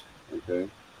failures. Okay.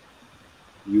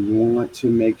 You want to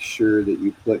make sure that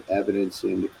you put evidence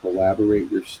in to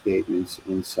collaborate your statements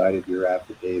inside of your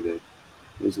affidavit.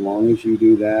 As long as you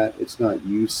do that, it's not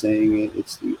you saying it,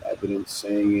 it's the evidence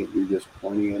saying it. You're just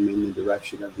pointing them in the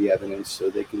direction of the evidence so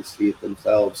they can see it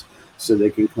themselves, so they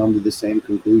can come to the same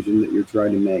conclusion that you're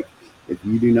trying to make. If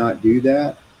you do not do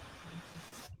that,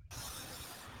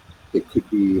 it could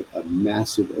be a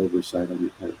massive oversight on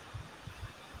your part.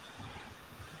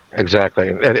 Exactly.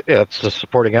 It's the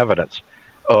supporting evidence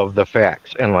of the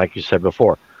facts. And like you said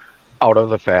before, out of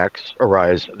the facts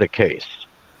arise the case.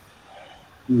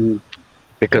 Mm-hmm.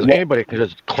 Because anybody can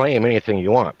just claim anything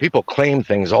you want. People claim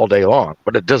things all day long,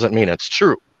 but it doesn't mean it's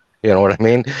true. You know what I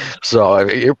mean? So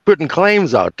you're putting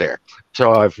claims out there.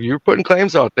 So if you're putting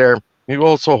claims out there, you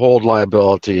also hold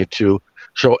liability to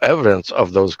show evidence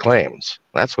of those claims.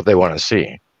 That's what they want to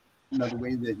see. Another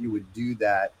way that you would do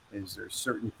that is there's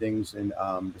certain things in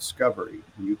discovery.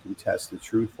 You can test the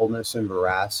truthfulness and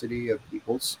veracity of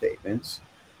people's statements.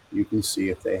 You can see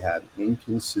if they have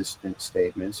inconsistent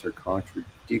statements or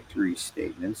contradictory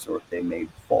statements, or if they made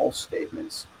false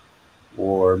statements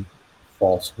or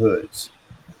falsehoods.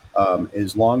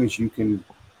 As long as you can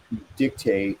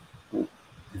dictate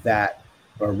that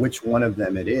or which one of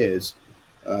them it is,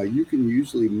 you can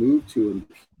usually move to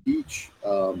impeach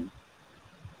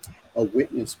a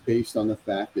witness based on the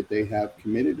fact that they have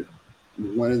committed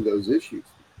one of those issues.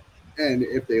 And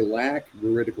if they lack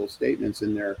veridical statements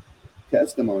in their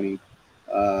testimony,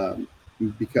 um,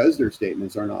 because their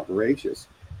statements are not veracious,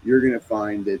 you're going to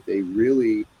find that they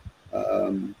really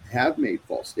have made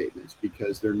false statements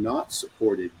because they're not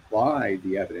supported by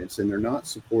the evidence and they're not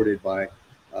supported by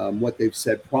what they've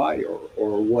said prior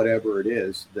or whatever it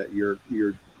is that you're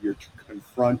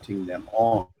confronting them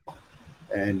on.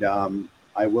 And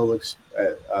I will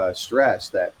stress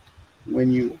that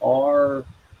when you are,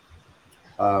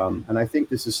 and I think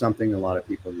this is something a lot of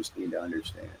people just need to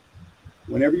understand.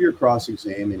 Whenever you're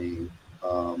cross-examining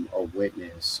a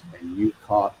witness and you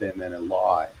caught them in a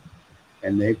lie,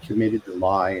 and they've committed the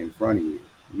lie in front of you,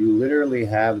 you literally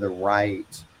have the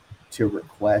right to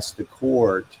request the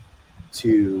court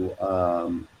to.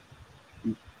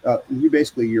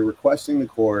 You're requesting the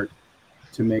court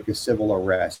to make a civil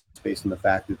arrest based on the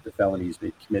fact that the felony has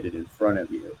been committed in front of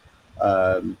you.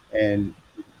 And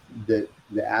the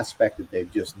aspect that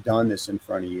they've just done this in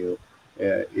front of you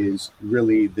is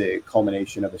really the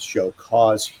culmination of a show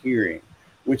cause hearing,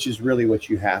 which is really what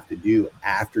you have to do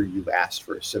after you've asked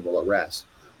for a civil arrest.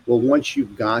 Well, once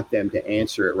you've got them to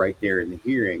answer it right there in the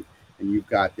hearing and you've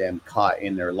got them caught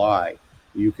in their lie,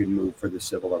 you can move for the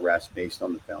civil arrest based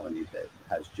on the felony that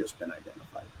has just been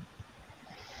identified.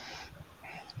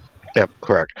 Yep,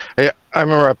 correct. I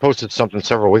remember I posted something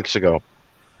several weeks ago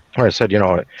where I said,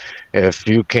 if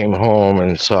you came home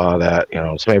and saw that,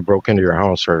 somebody broke into your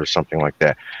house or something like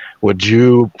that, would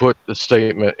you put the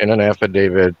statement in an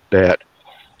affidavit that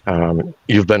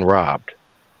you've been robbed?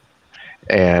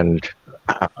 And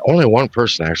only one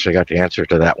person actually got the answer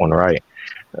to that one right.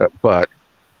 But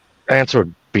the answer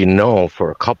would be no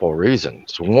for a couple of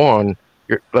reasons. One,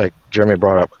 like Jeremy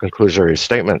brought up conclusory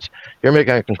statements. You're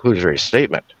making a conclusory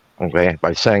statement, okay,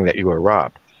 by saying that you were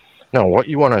robbed. No, what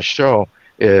you want to show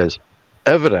is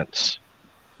evidence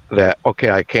that, okay,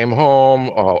 I came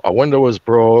home, a window was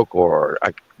broke, or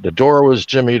the door was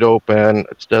jimmied open,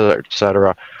 et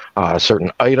cetera.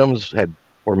 Certain items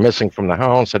were missing from the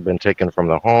house, had been taken from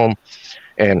the home,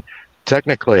 and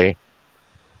technically,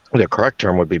 the correct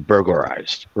term would be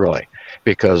burglarized, really,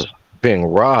 because being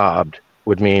robbed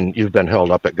would mean you've been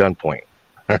held up at gunpoint,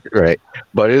 right?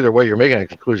 But either way, you're making a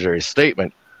conclusory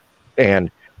statement, and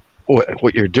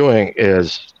what you're doing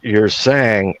is you're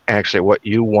saying actually what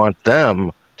you want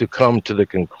them to come to the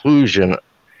conclusion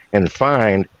and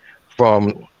find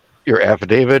from your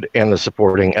affidavit and the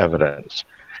supporting evidence.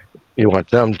 You want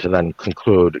them to then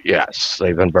conclude, yes,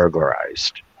 they've been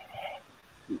burglarized.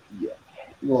 Yeah.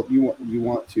 Well, you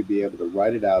want to be able to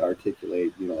write it out,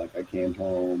 articulate. Like I came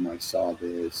home, I saw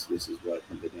this. This is what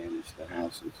the damage to the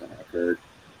house occurred,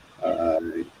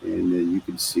 and then you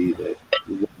can see that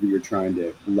what you're trying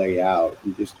to lay out.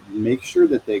 And just make sure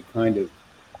that they kind of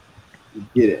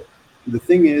get it. The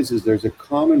thing is there's a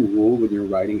common rule when you're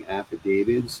writing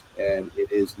affidavits, and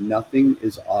it is nothing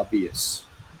is obvious.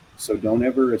 So don't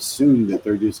ever assume that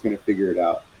they're just going to figure it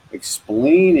out.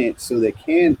 Explain it so they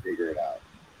can figure it out.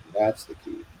 That's the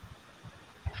key.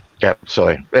 Yeah,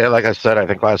 absolutely. Like I said, I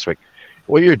think last week,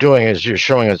 what you're doing is you're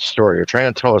showing a story. You're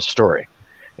trying to tell a story,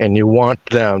 and you want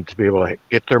them to be able to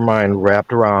get their mind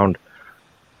wrapped around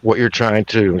what you're trying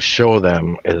to show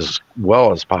them as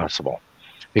well as possible.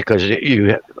 Because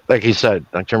you, like he said,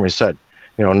 like Jeremy said,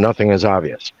 nothing is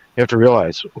obvious. You have to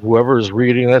realize whoever is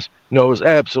reading this knows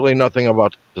absolutely nothing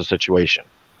about the situation.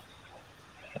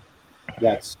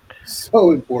 That's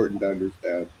so important to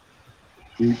understand.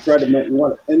 You try to make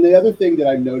one. And the other thing that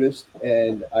I've noticed,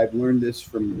 and I've learned this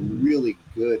from really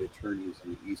good attorneys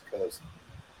on the East Coast,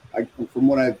 from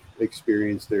what I've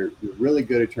experienced, the really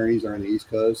good attorneys are on the East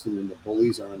Coast, and then the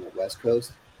bullies are on the West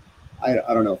Coast. I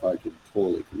don't know if I could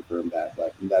totally confirm that,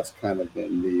 but that's kind of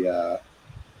been the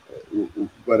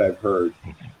what I've heard.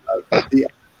 The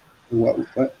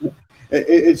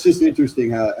it's just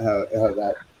interesting how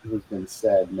that has been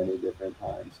said many different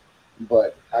times.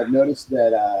 But I've noticed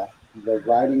that the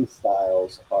writing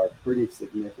styles are pretty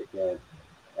significant,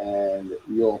 and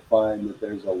you'll find that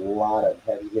there's a lot of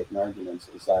heavy hitting arguments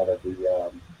inside of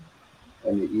the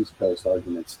and the East Coast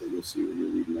arguments that you'll see when you're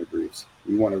reading their briefs.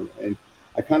 You want to, and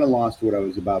I kind of lost what I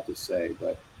was about to say,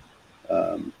 but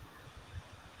um,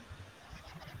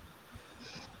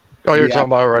 You're yeah,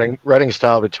 talking about writing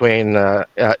style between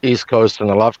East Coast and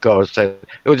the left coast. It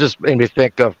would just made me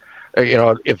think of,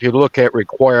 if you look at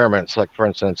requirements, like for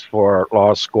instance, for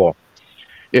law school,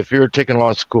 if you're taking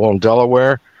law school in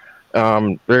Delaware,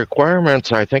 the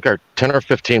requirements I think are 10 or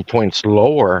 15 points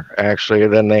lower actually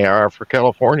than they are for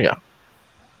California.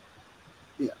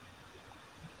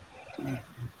 yeah.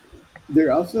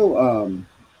 There also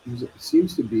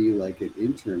seems to be like an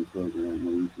intern program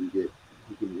where you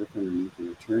can work underneath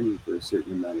an attorney for a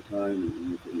certain amount of time, and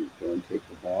then you can go and take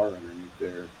the bar underneath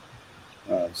their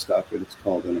stuff, and it's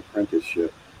called an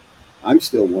apprenticeship. I'm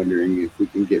still wondering if we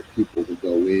can get people to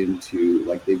go into,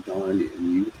 like they've done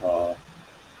in Utah,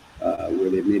 where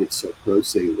they've made it so pro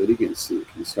se litigants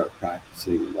can start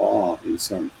practicing law in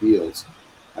some fields.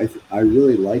 I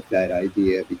really like that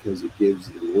idea because it gives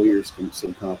the lawyers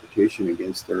some competition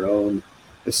against their own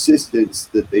assistants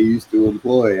that they used to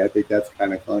employ. I think that's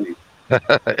kind of funny.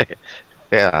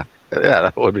 Yeah,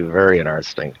 that would be very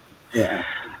interesting. Yeah.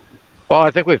 Well,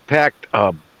 I think we've packed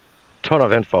a ton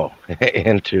of info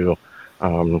into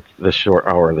this short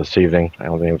hour this evening. I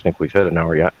don't even think we've hit an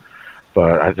hour yet,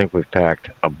 but I think we've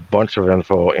packed a bunch of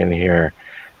info in here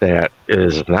that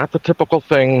is not the typical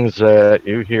things that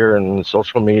you hear in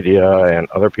social media and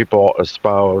other people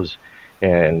espouse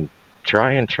and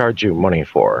try and charge you money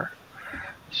for.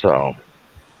 So,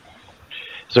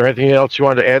 is there anything else you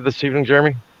wanted to add this evening,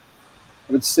 Jeremy?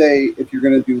 I would say if you're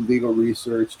going to do legal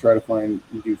research, try to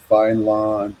do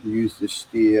FindLaw, use the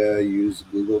STIA, use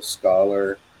Google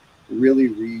Scholar, really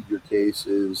read your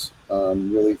cases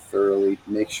really thoroughly.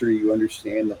 Make sure you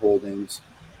understand the holdings.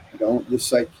 Don't just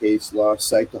cite case law,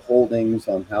 cite the holdings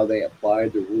on how they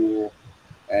applied the rule,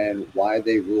 and why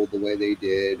they ruled the way they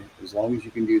did. As long as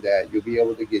you can do that, you'll be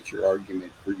able to get your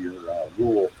argument for your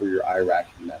rule for your IRAC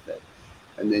method,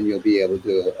 and then you'll be able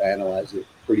to analyze it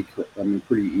pretty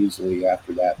easily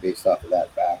after that, based off of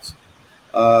that facts.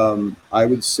 I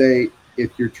would say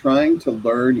if you're trying to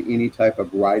learn any type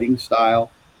of writing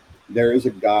style, there is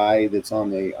a guy that's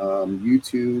on the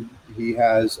YouTube. He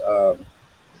has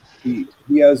he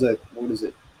has a, what is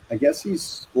it? I guess he's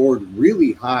scored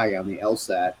really high on the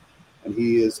LSAT, and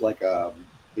he is like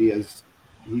he has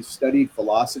he's studied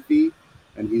philosophy,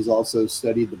 and he's also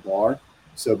studied the bar.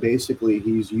 So basically,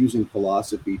 he's using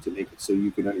philosophy to make it so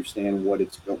you can understand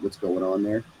what's going on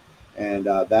there, and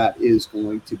that is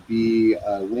going to be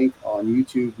a link on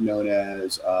YouTube known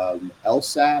as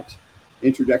LSAT,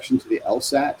 Introduction to the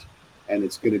LSAT, and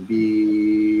it's going to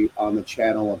be on the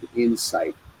channel of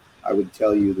Insight. I would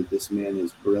tell you that this man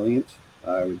is brilliant.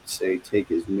 I would say take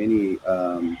as many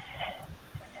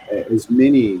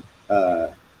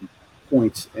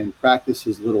points and practice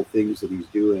his little things that he's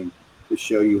doing to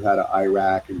show you how to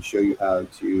IRAC and show you how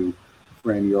to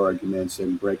frame your arguments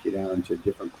and break it down into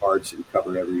different parts and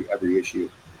cover every issue.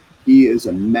 He is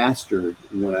a master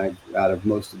out of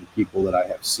most of the people that I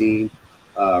have seen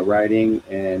writing,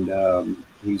 and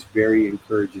he's very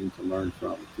encouraging to learn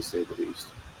from, to say the least.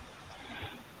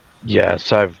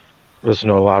 Yes, I've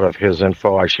listened to a lot of his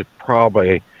info. I should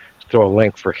probably throw a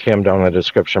link for him down in the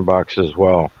description box as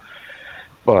well.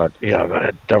 But yeah,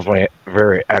 definitely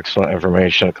very excellent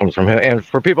information that comes from him. And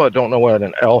for people that don't know what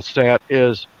an LSAT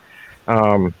is,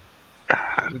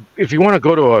 if you want to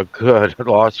go to a good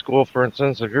law school, for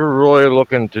instance, if you're really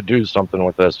looking to do something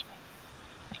with this,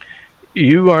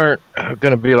 you aren't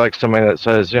going to be like somebody that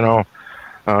says,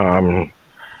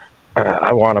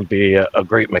 I want to be a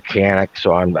great mechanic,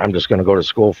 so I'm just going to go to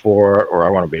school for it, or I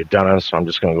want to be a dentist, so I'm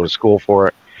just going to go to school for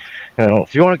it.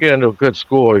 If you want to get into a good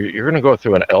school, you're going to go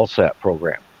through an LSAT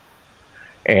program,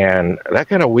 and that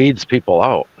kind of weeds people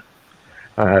out,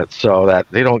 so that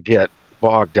they don't get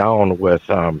bogged down with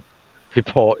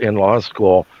people in law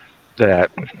school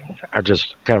that are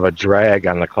just kind of a drag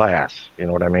on the class. You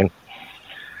know what I mean?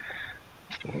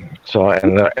 So,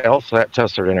 and the LSAT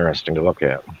tests are interesting to look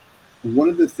at. One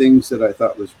of the things that I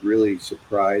thought was really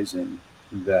surprising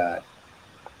that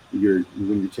when you're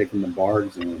taking the bar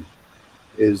exam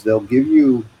is they'll give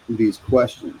you these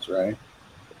questions, right?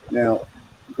 Now,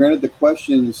 granted, the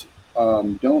questions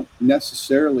don't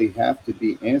necessarily have to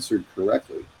be answered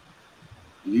correctly.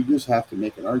 You just have to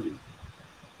make an argument.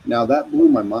 Now, that blew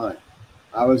my mind.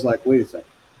 I was like, wait a second.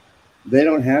 They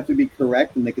don't have to be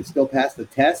correct and they can still pass the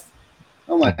test?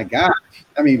 Oh my gosh.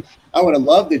 I mean, I would have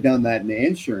loved to have done that in the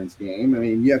insurance game. I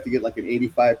mean, you have to get like an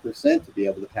 85% to be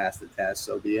able to pass the test.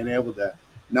 So being able to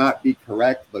not be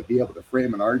correct, but be able to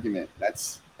frame an argument,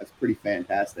 that's pretty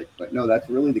fantastic. But no, that's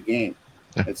really the game.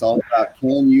 It's all about,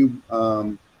 can you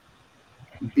BS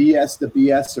the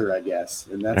BSer, I guess.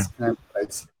 And that's kind of what I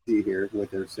see here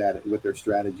with their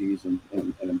strategies and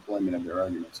employment of their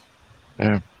arguments.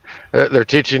 Yeah. They're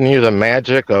teaching you the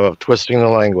magic of twisting the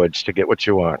language to get what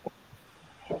you want.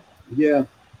 Yeah,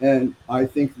 and I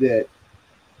think that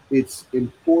it's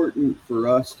important for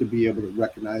us to be able to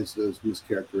recognize those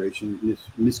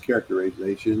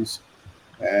mischaracterizations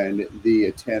and the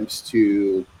attempts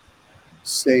to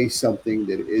say something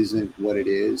that isn't what it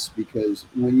is. Because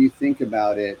when you think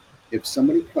about it, if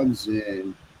somebody comes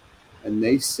in and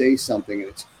they say something and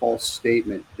it's a false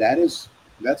statement, that's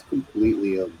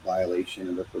completely a violation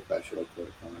of the professional code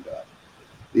of conduct.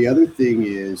 The other thing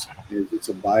is it's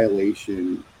a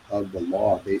violation of the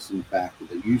law based on the fact that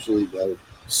they'll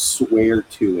swear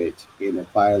to it in a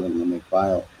filing when they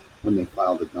file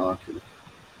the document.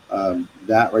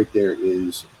 That right there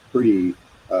is pretty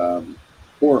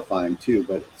horrifying too.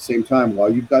 But at the same time,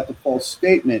 while you've got the false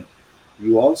statement,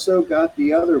 you also got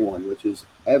the other one, which is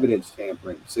evidence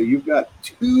tampering. So you've got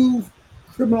two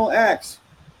criminal acts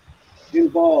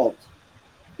involved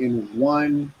in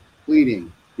one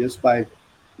pleading just by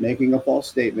making a false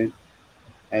statement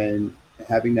and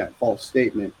having that false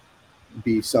statement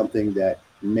be something that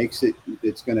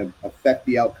it's going to affect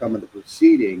the outcome of the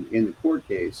proceeding in the court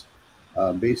case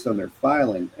based on their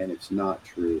filing, and it's not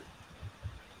true.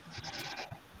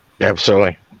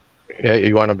 Absolutely. Yeah,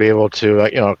 you want to be able to,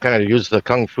 kind of use the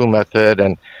kung fu method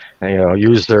and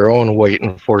use their own weight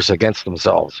and force against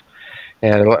themselves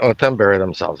and let them bury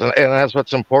themselves. And that's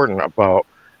what's important about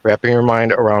wrapping your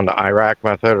mind around the IRAC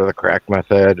method or the crack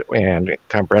method and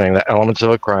comprehending the elements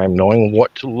of a crime, knowing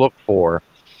what to look for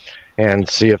and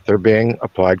see if they're being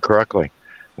applied correctly.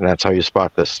 And that's how you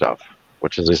spot this stuff,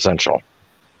 which is essential.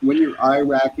 When you're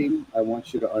IRACing, I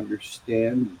want you to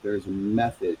understand that there's a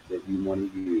method that you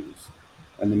want to use.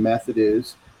 And the method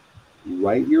is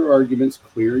write your arguments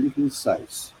clear and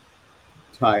concise,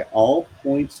 tie all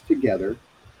points together,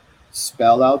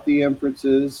 spell out the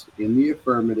inferences in the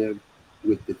affirmative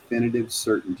with definitive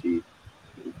certainty.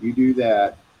 If you do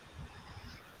that,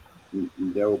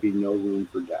 there will be no room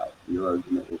for doubt. Your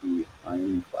argument will be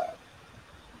ironclad.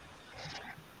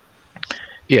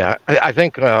 Yeah, I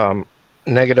think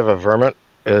negative averment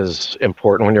is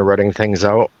important when you're writing things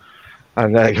out.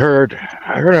 And I heard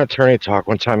an attorney talk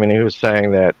one time, and he was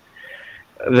saying that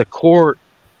the court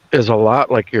is a lot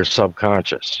like your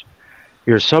subconscious.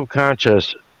 Your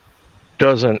subconscious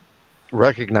doesn't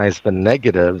recognize the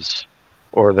negatives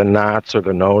or the nots or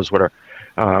the no's, whatever.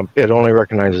 It only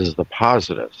recognizes the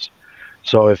positives.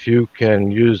 So if you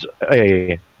can use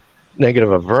a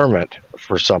negative averment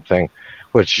for something,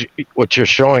 which what you're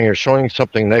showing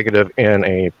something negative in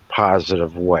a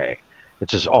positive way.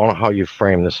 It's just all how you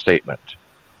frame the statement.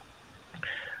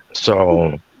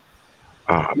 So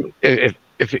if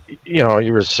you know,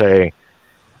 you were to say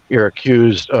you're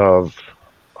accused of,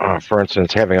 for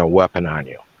instance, having a weapon on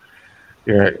you,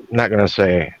 you're not going to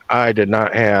say, I did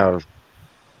not have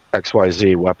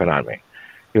XYZ weapon on me.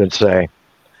 You would say,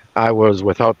 I was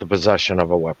without the possession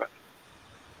of a weapon.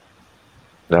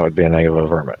 That would be a negative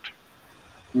averment,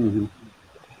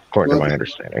 according to my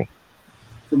understanding.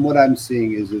 From what I'm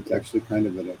seeing is it's actually kind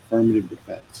of an affirmative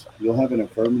defense. You'll have an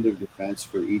affirmative defense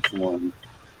for each one.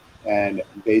 And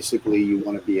basically, you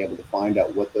want to be able to find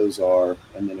out what those are.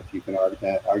 And then if you can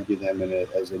argue them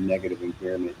as a negative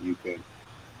impairment, you can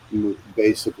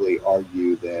basically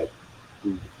argue that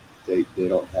they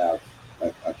don't have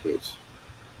a case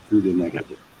through the negative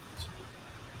defense.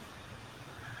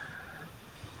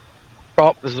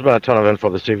 Well, this has been a ton of info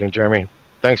this evening, Jeremy.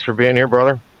 Thanks for being here,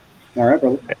 brother. All right,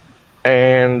 brother.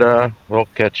 And we'll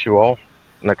catch you all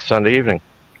next Sunday evening.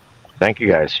 Thank you,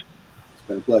 guys. It's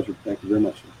been a pleasure. Thank you very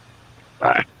much.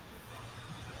 Bye.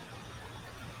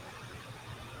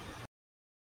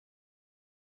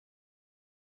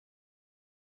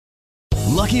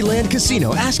 Lucky Land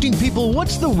Casino, asking people,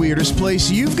 what's the weirdest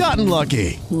place you've gotten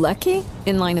lucky? Lucky?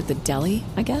 In line at the deli,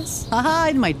 I guess? Aha,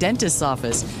 in my dentist's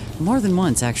office. More than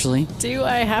once, actually. Do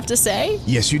I have to say?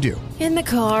 Yes, you do. In the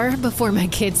car before my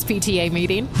kids' PTA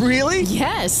meeting. Really?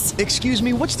 Yes. Excuse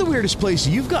me, what's the weirdest place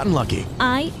you've gotten lucky?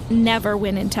 I never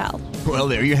win and tell. Well,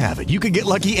 there you have it. You can get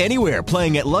lucky anywhere,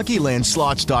 playing at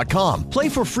LuckyLandSlots.com. Play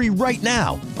for free right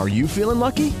now. Are you feeling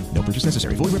lucky? No purchase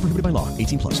necessary. Void where prohibited by law.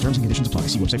 18+. Terms and conditions apply.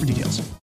 See website for details.